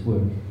know his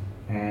work.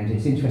 And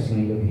it's interesting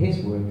when you look at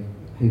his work,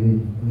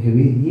 who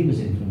he was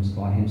influenced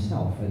by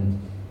himself. And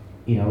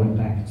I went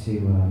back to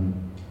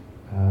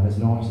there's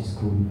an artist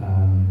called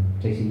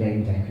J.C.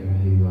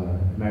 Leyendecker, who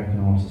American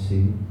artist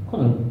who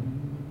kind of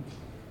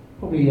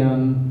probably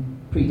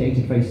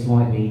predated very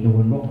slightly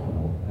Norman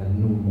Rockwell.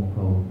 Norman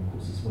Rockwell, of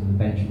course, is one of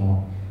the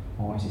benchmark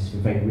artists for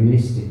very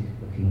realistic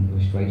looking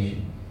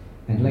illustration.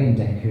 And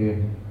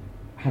Leyendecker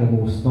had a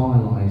more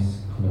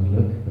stylised kind of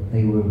look, but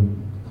they were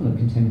kind of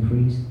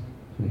contemporaries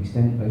to an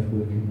extent, both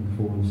working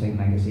for the same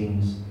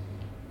magazines.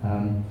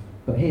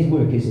 But his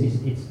work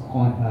it's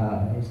quite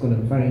it's got a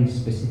very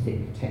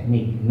specific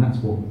technique, and that's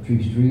what Drew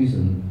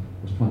Struzan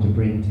was trying to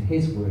bring to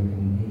his work,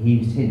 and he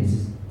used him as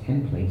his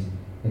template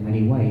in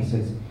many ways. So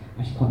it's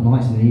actually quite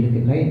nice. And then you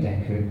look at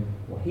Leyendecker,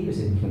 what he was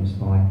influenced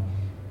by.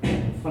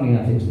 Funny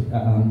enough, it was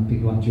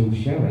people like Jules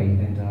Chéret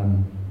and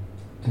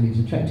to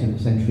 20th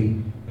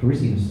century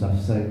Parisian stuff.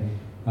 So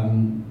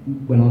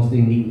when I was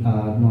doing the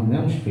Nine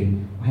Elm Street,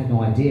 I had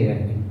no idea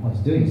what I was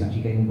doing. It's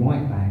actually getting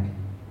right back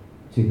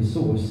to the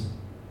source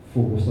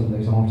for some of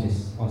those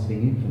artists I was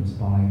being influenced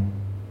by.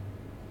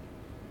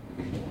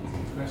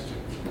 Question.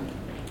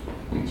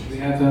 Do we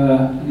have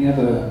any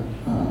other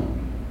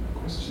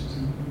questions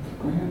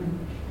for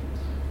Graham?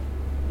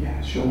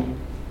 Yeah, sure.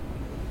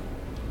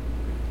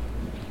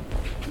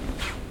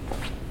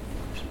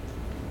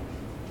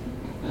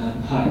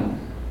 Hi.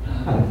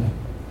 Hello.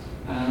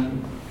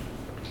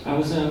 I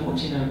was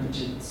watching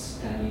Richard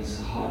Stanley's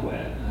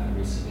Hardware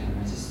recently. I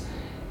noticed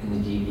in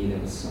the DVD there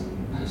was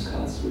some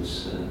postcards which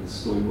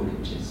storyboard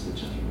images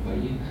which I think were by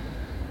you.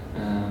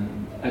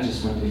 I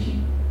just wondered if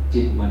you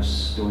did much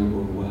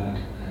storyboard work,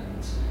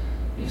 and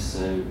if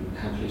so,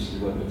 how closely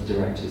you work with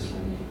directors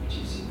when you're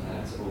producing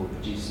that or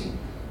producing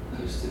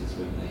posters,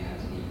 whether they had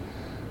any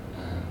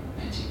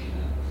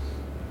particular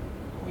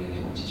way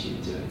they wanted you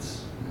to do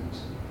it. And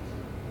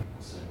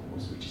also, what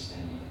was Richard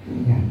Stanley?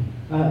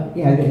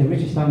 The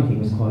Richard Stanley thing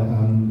was quite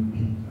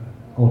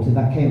altered.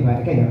 That came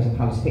about again. It was a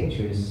Palace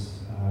Pictures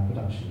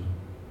production,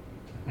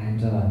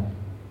 and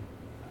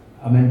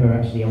I remember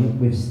actually I went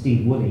with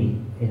Steve Woolley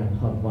in a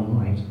pub one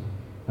night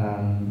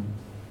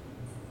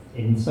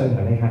in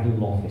Soho. They had a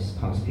little office,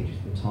 Palace Pictures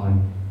at the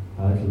time,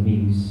 a little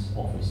news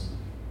office,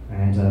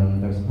 and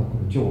there was a pub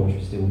called the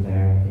George, still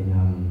there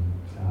in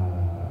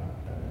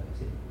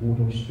is it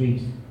Wardour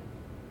Street,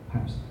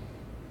 perhaps.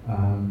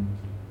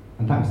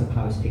 And that was the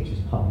Palace Pictures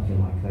pub, if you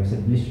like. They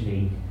said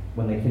literally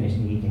when they finished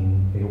the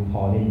evening, they all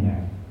piled in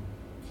there.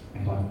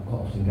 And I'd quite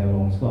often go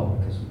along as well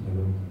because they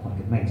were quite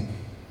good mates.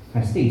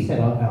 And Steve said,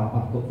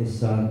 I've got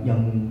this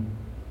young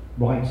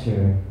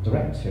writer,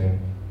 director,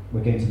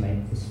 we're going to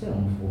make this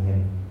film for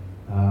him.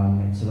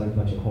 It's a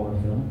low-budget horror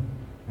film,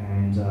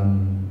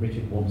 and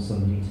Richard wants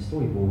somebody to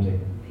storyboard it.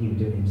 He would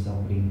do it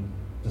himself, but he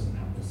doesn't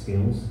have the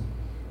skills.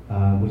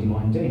 Would you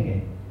mind doing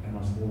it? And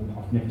I said, well,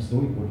 I've never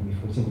storyboarded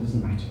before. He said, well, it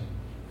doesn't matter.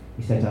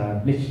 He said,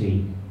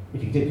 literally,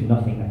 if you could do it for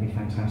nothing, that'd be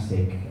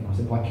fantastic. And I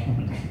said, well, I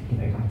can't, I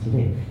have to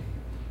live.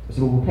 I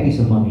said, well, we'll pay you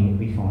some money, it'll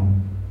be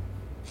fine.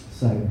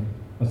 So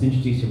I was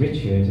introduced to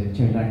Richard, and it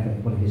turned out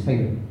that one of his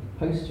favourite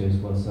posters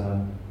was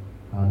the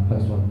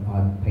poster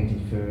I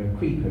painted for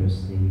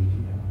Creepers, the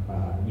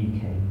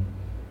UK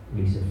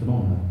release of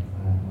Phenomena,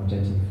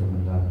 Argento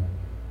film.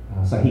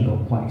 And so he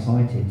got quite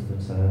excited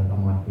that I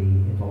might be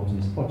involved in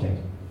this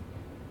project.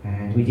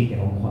 And we did get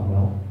on quite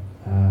well.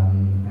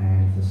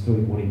 And the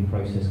storyboarding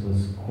process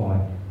was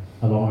quite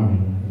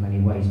alarming in many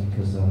ways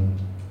because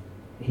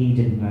he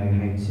didn't know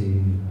how to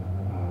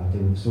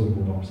deal with the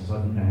storyboard artists. I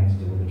didn't know how to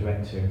deal with the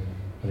director.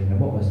 I didn't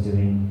know what I was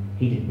doing.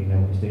 He didn't really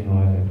know what he was doing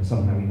either, but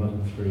somehow we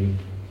muddled through,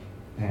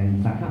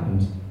 and that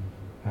happened.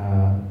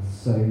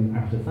 So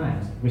after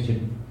that,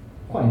 Richard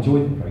quite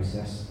enjoyed the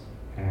process,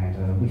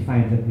 and we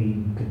found that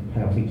we could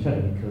play off each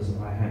other because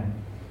I had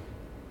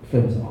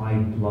films that I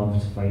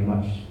loved very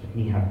much that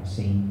he hadn't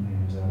seen,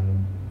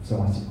 and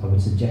so I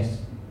would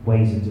suggest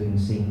ways of doing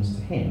scenes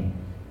to him,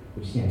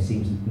 which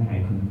seems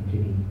now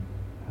completely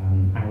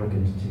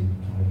arrogant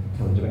to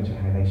tell the director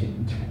how they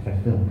should direct their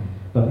film.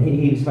 But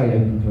he was a very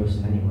open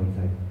person anyway,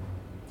 though,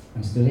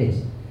 and still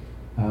is.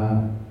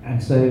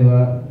 And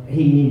so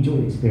he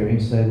enjoyed the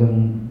experience. So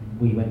when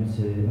we went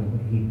to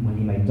when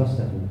he made Dust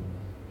Devil,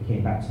 he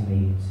came back to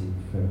me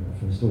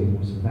for the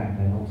storyboards of that,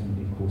 and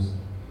ultimately, of course,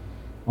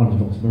 on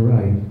Dr.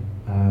 Moreau.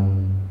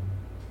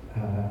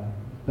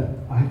 But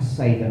I have to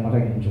say that I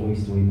don't enjoy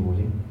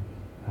storyboarding.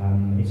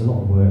 It's a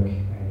lot of work,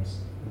 and it's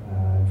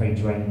very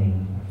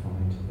draining, I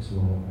find, as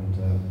well.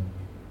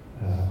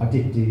 And I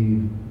did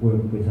do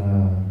work with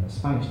a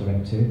Spanish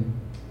director,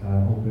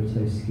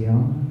 Alberto Sciarra,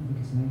 I think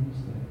his name is.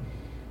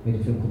 Made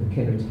a film called The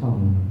Killer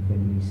Tongue. Have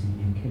you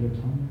seen Killer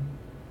Tongue?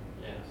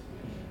 Yes.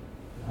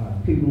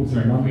 Poodles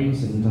and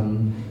nuns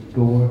and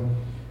gore.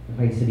 A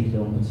very silly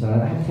film, but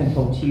I had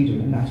Tenfold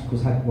Tudor, and that of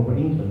course had Robert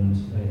Englund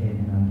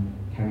in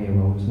cameo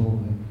role as well.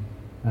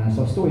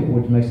 So I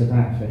storyboarded most of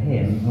that for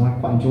him, and I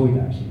quite enjoyed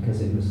that actually because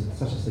it was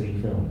such a silly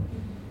film,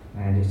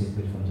 and it's just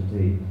good fun to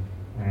do.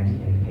 And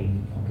he paid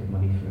quite good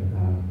money for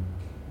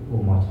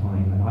all my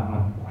time, and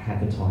I had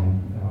the time.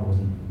 I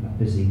wasn't that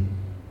busy.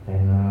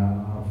 Then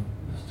I've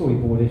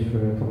storyboarded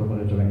for a couple of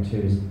other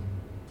directors,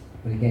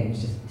 but again,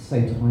 it's just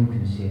so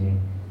time-consuming.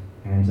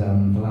 And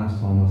the last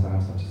time I was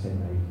asked, I just said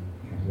no,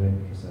 can't do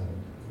it because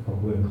I've got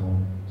work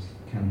on,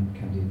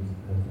 can't do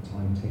the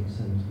time it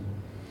takes.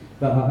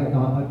 But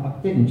I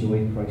did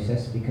enjoy the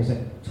process because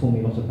it taught me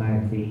a lot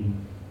about the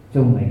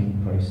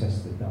filmmaking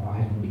process that I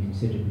hadn't really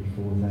considered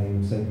before.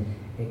 So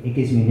it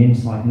gives me an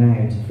insight now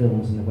into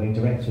films and the way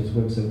directors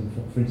work. So,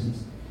 for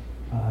instance,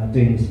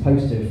 doing this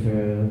poster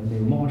for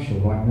Neil Marshall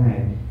right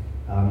now,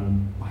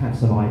 I have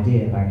some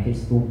idea about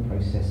his thought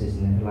processes,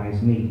 and it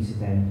allows me to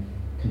then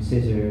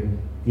consider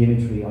the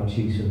imagery I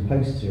choose for the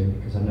poster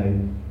because I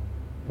know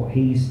what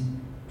he's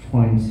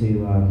trying to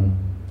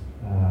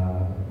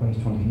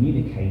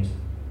communicate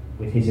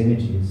with his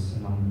images,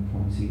 and I'm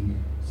trying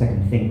to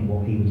second think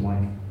what he would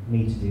like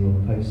me to do on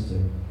the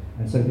poster.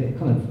 And so it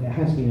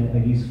has been a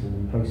useful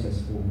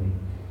process for me.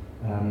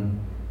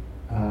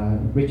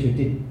 Richard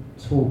did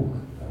talk,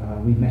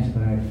 we met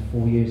about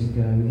 4 years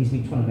ago. He's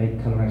been trying to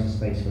make Colour Out of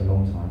Space for a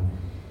long time,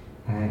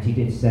 and he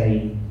did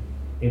say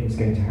it was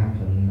going to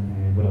happen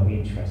and would I be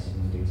interested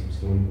in doing some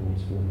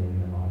storyboards for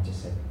him, and I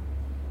just said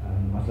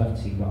I'd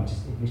love to, but I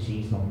just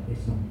it's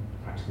not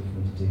practical for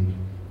me to do.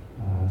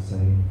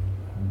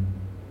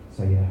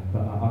 So yeah,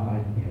 but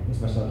I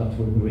as much as I'd love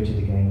to work with Richard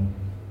again,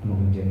 I'm not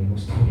going to do any more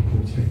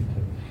storyboards with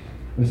him.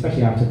 And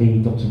especially after the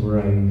Dr.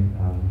 Moreau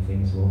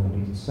thing as well,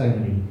 we did so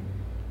many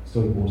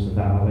storyboards of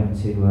that. I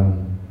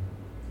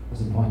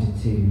was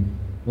invited to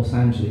Los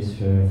Angeles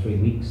for 3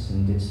 weeks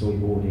and did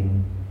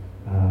storyboarding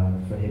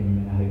for him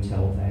in a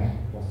hotel there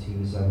whilst he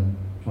was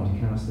trying to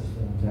cast the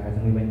film there.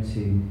 Then we went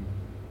to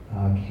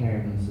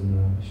Cairns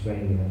in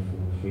Australia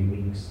for 3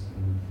 weeks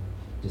and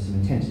did some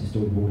intensive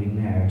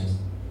storyboarding there just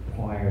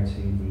prior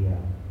to the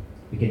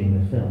beginning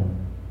of the film,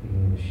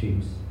 beginning of the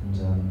shoot.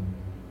 And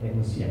it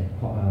was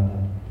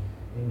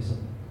it was a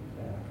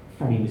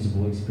fairly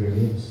miserable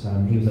experience.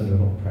 He was under a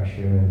lot of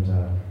pressure, and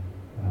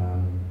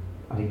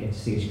I didn't get to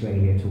see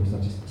Australia at all, so I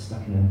was just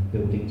stuck in a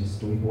building just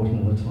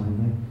storyboarding all the time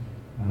there.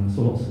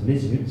 Saw lots of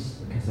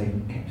lizards because they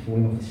kept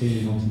falling off the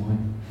ceiling onto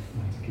mine.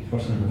 I had to keep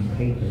brushing them with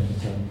paper.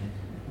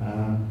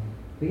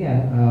 But yeah,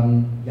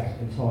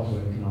 it's hard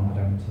work, and I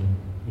don't.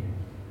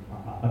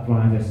 I'd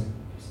rather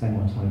spend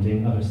my time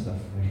doing other stuff.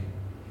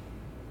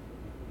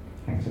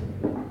 Thanks. Do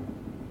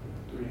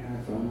we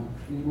have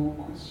any more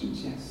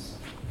questions? Yes.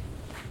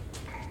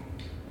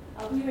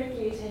 We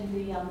regularly attend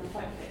the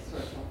Fight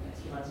Festival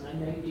and I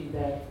know you do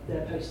the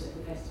posters at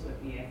the festival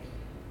every year.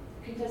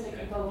 Can you tell us how you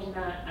got involved in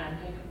that and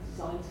how you got the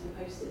designs for the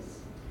posters?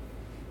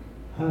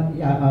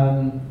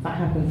 That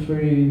happened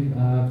through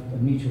a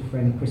mutual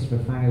friend,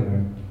 Christopher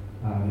Fowler,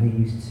 who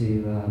used to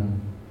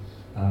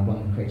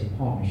run the Creative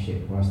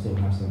Partnership, where I still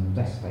have some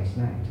desk space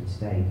now to this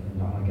day,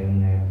 and I go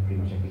in there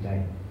pretty much every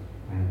day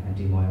and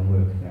do my own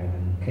work there,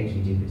 and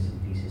occasionally do bits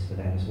and pieces for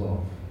them as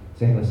well.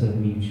 So we have a sort of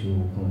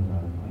mutual kind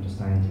of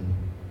understanding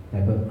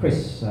there. But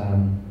Chris,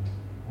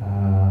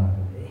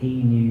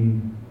 he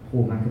knew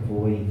Paul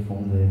McAvoy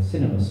from the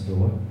cinema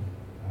store.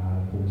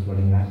 Paul's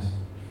running that,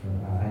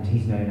 and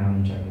he's known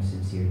Alan Jones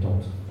since year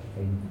dot.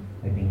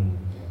 They've been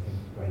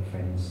great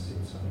friends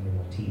since I think they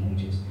were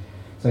teenagers.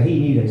 So he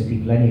knew those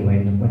people anyway,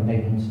 and when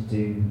they wanted to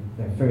do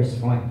their first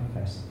Fright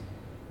Fest,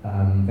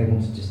 they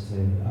wanted just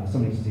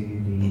somebody to do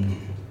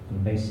the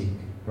basic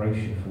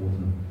brochure for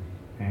them.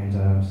 And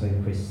so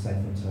Chris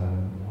said that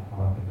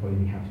I'd probably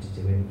be happy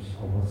to do it, which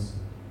I was.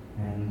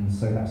 And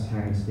so that's how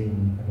it's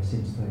been ever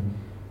since then.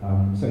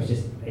 So it's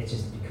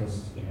just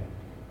because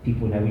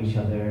people know each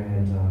other,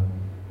 and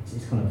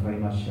it's kind of very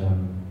much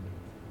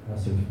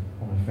sort of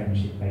on a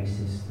friendship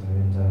basis.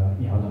 And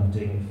I love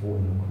doing it for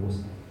them, of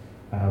course.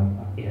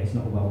 It's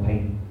not a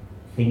well-paid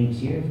thing each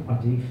year I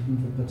do,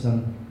 but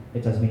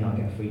it does mean I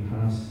get a free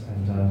pass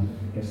and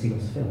get to see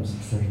lots of films.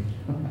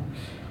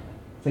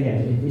 So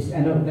yeah,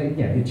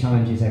 the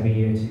challenge is every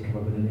year to come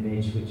up with an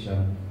image which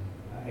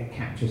it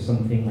captures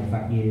something of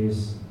that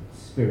year's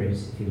spirit,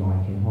 if you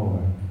like, in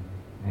horror.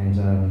 And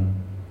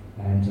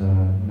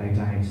no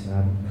doubt,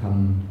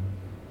 come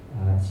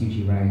it's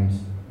usually around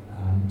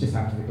just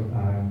after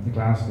the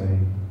Glasgow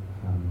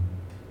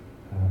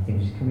thing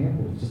which is coming up,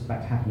 or it's just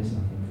about to happen, isn't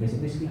it? I think. Is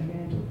it this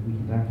weekend or the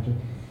weekend after?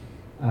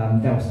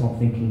 They'll start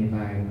thinking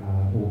about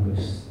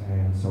August,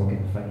 and so I'll get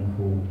a phone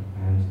call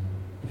and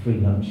the free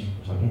lunch,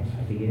 which I get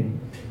every year,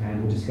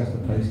 and we'll discuss the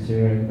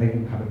poster. They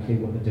won't have a clue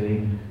what they're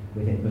doing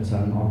with it, but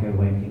I'll go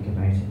away and think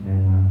about it, and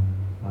then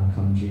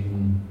come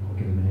June, I'll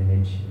give them an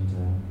image, and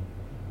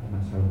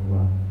that's how it will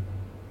run.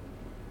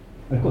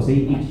 And of course,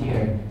 each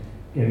year,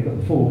 we've got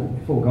the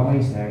four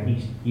guys there.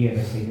 Each year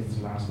they say this is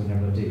the last one they're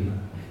going to do.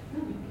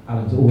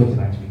 Alan's always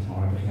about to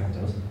retire, but he never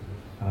does.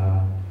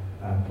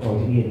 Or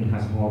Ian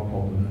has a heart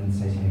problem and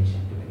says he can't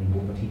do it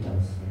anymore, but he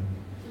does.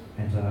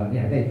 And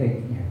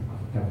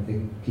they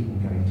keep on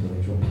going until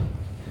they drop.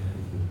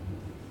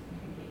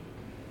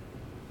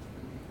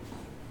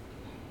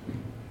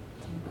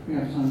 We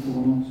have time for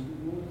one or two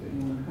more if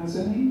anyone has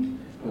any.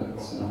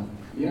 But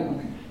yeah,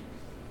 okay.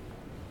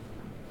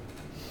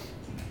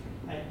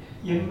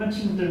 You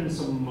mentioned doing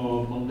some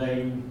more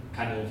mundane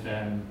kind of,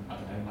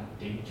 like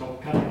day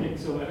job kind of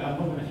gigs, so I'm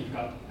wondering if you've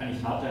got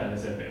anything out there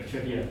as a bit of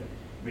trivia.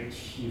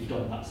 which you've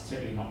done that's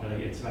totally not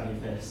related to any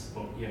of this,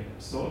 but you're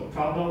sort of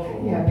proud of?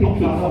 Or Yeah, people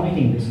keep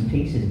finding bits and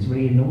pieces. It's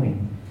really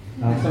annoying.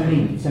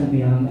 Somebody sent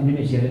me an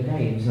image the other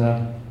day. It was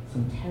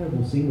some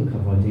terrible single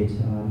cover I did.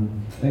 It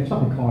was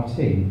like a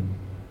cartoon.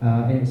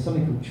 And it was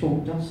something called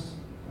Chalk Dust.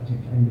 I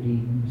don't know if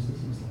anybody remembers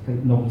this. It's like a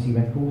novelty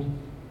record.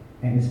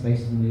 And it's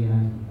based on the,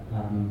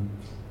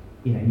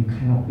 you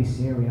cannot be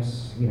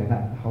serious.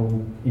 That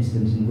whole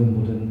incident in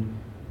Wimbledon.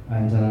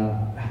 And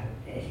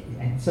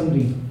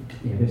somebody,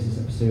 there's this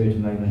absurd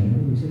moment.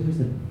 Who was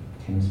the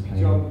tennis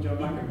player? John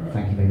McEnroe.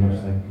 Thank you very much.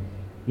 So,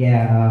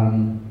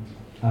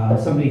 yeah,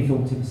 somebody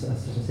thought it was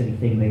such a silly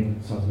thing. They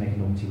started to make a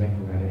novelty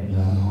record out of it, and I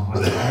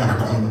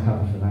was in the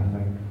cover for that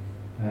though.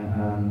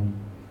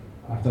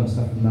 I've done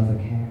stuff with Mother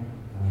Care.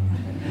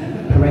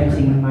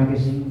 Parenting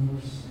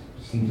magazine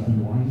seems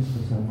unwise,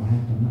 but I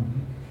have done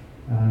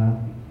that.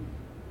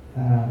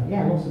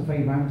 Yeah, lots of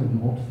very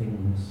random, odd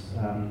things. I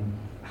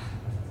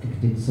think I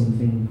did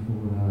something for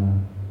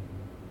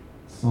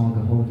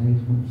Saga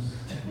Holidays once.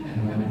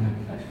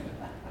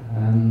 I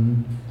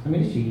mean,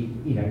 literally,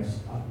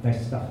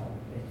 there's stuff.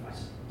 I've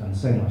done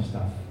so much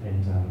stuff,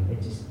 and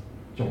it just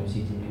jobs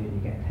you do, and you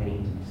get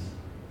paid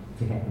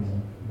to get them.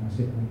 And that's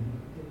it.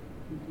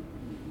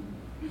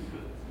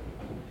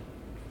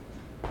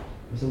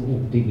 It's all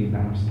deeply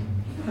embarrassing.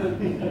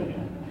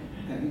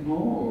 Any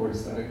more, or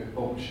is that a good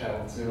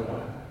bombshell to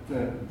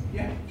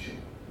yeah, sure.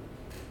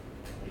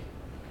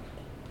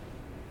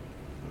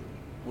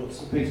 What's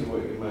the piece of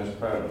work you're most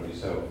proud of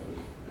yourself?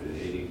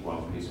 Any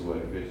one piece of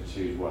work, if you had to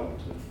choose one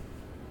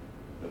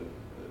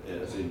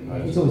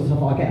It's always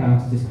tough. I get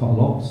asked this quite a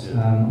lot,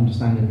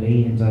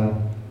 understandably, and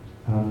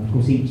of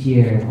course each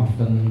year I've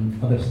done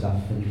other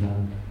stuff, and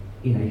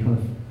you kind of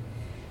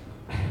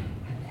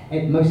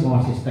most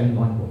artists don't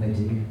like what they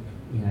do.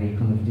 You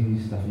kind of do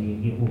stuff,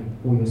 and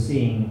all you're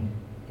seeing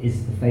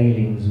is the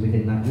failings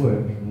within that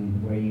work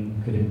and where you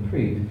could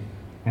improve.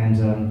 And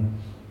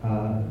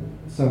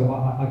so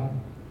I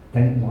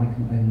don't like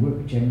my own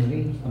work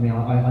generally. I mean,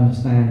 I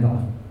understand that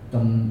I've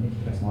done it to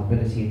the best of my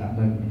ability at that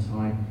moment in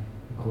time,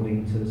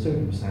 according to the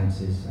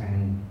circumstances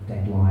and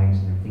deadlines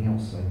and everything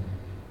else. So,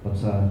 but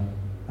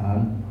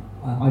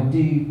I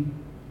do.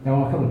 There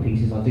are a couple of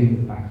pieces I do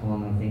look back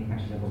on and I think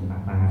actually that wasn't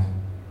that bad.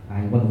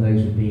 And one of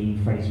those would be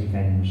Freddie's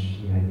Revenge.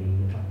 The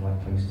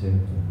black poster of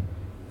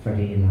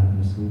Freddie in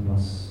the school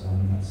bus.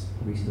 That's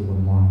probably still one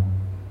of my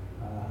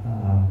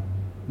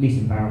least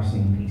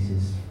embarrassing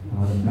pieces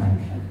when I look back.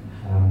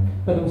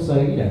 But also,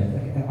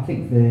 I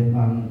think the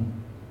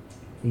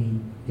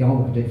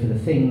artwork I did for The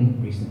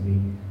Thing recently,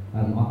 I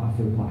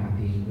feel quite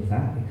happy with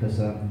that because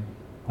I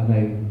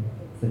know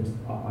that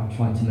I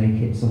tried to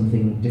make it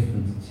something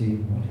different to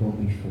what I'd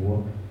done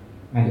before.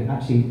 And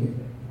actually,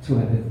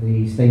 talking about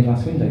the stained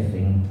glass window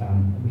thing,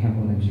 we have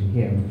one image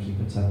here,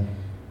 unfortunately,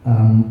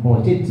 but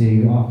what I did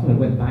do, I kind of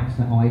went back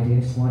to that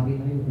idea slightly,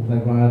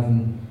 although rather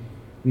than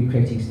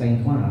recreating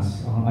stained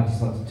glass, I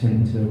decided to turn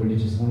it into a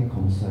religious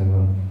icon. So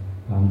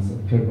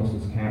Kurt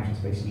Russell's character is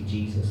basically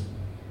Jesus,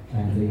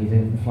 and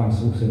the flying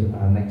saucer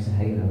makes a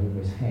halo over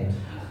his head,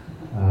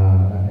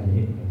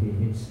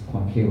 and it's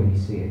quite clear when you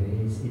see it.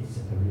 It's a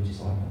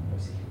religious icon,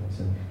 basically.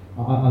 So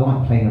I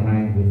like playing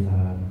around with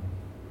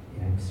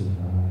sort of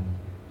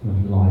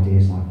little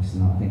ideas like this,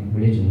 and I think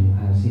religion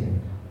has it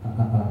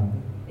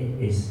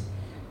is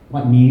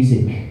like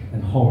music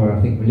and horror.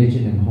 I think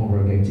religion and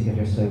horror go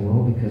together so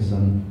well because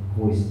I've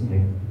always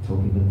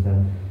told people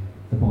that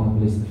the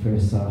Bible is the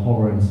first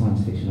horror and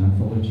science fiction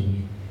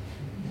anthology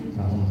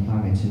on the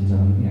planet,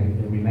 and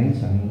it remains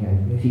so.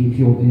 If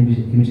you want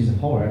images of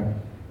horror,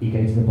 you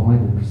go to the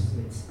Bible because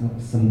it's got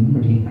some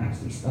really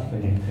nasty stuff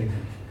in it.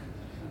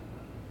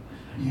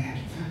 Yeah.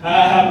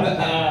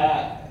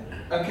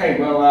 Okay.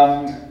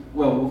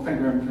 Well, thank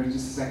you very much for just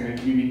a second.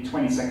 I'll give you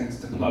 20 seconds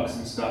to plug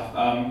some stuff.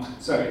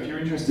 So if you're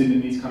interested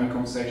in these kind of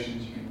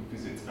conversations, you can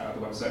visit the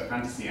website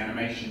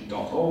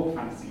fantasyanimation.org,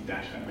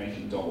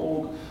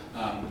 fantasy-animation.org.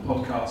 The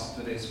podcast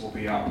for this will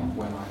be up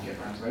when I get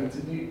around to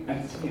editing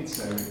it,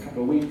 so in a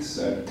couple of weeks.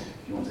 So if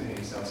you want to hear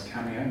yourselves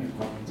cameo, you're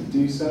welcome to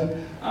do so.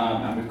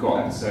 And we've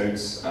got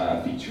episodes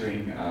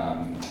featuring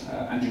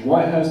Andrew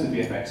Whitehurst, the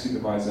VFX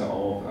supervisor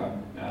of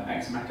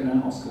Ex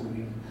Machina, Oscar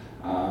winning,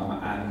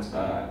 and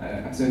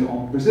an episode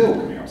on Brazil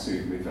coming up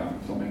soon with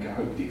filmmaker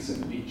Hope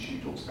Dixon-Leach, who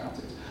talks about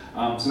it.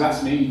 So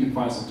that's me. You can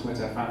find us on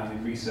Twitter,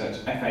 Fananim Research,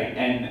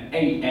 FANANIM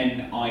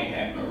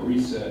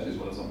Research, as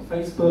well as on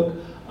Facebook.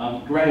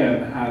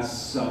 Graham has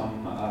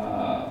some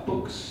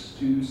books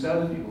to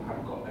sell if people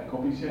haven't got their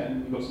copies yet,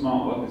 and you've got some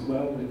artwork as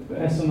well.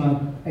 There's some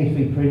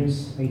A3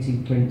 prints,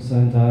 A2 prints,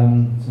 and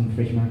some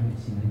fridge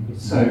magnets.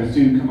 So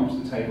do come up to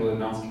the table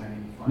and ask any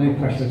no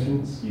pressure at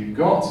all. You've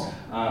got,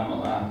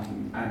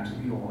 and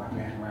you're happy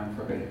to hang around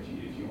for a bit if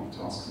you want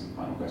to ask some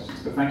final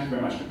questions. But thank you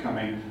very much for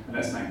coming, and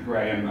let's thank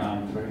Graham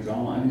for his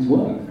art and his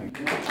work. Thank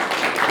you.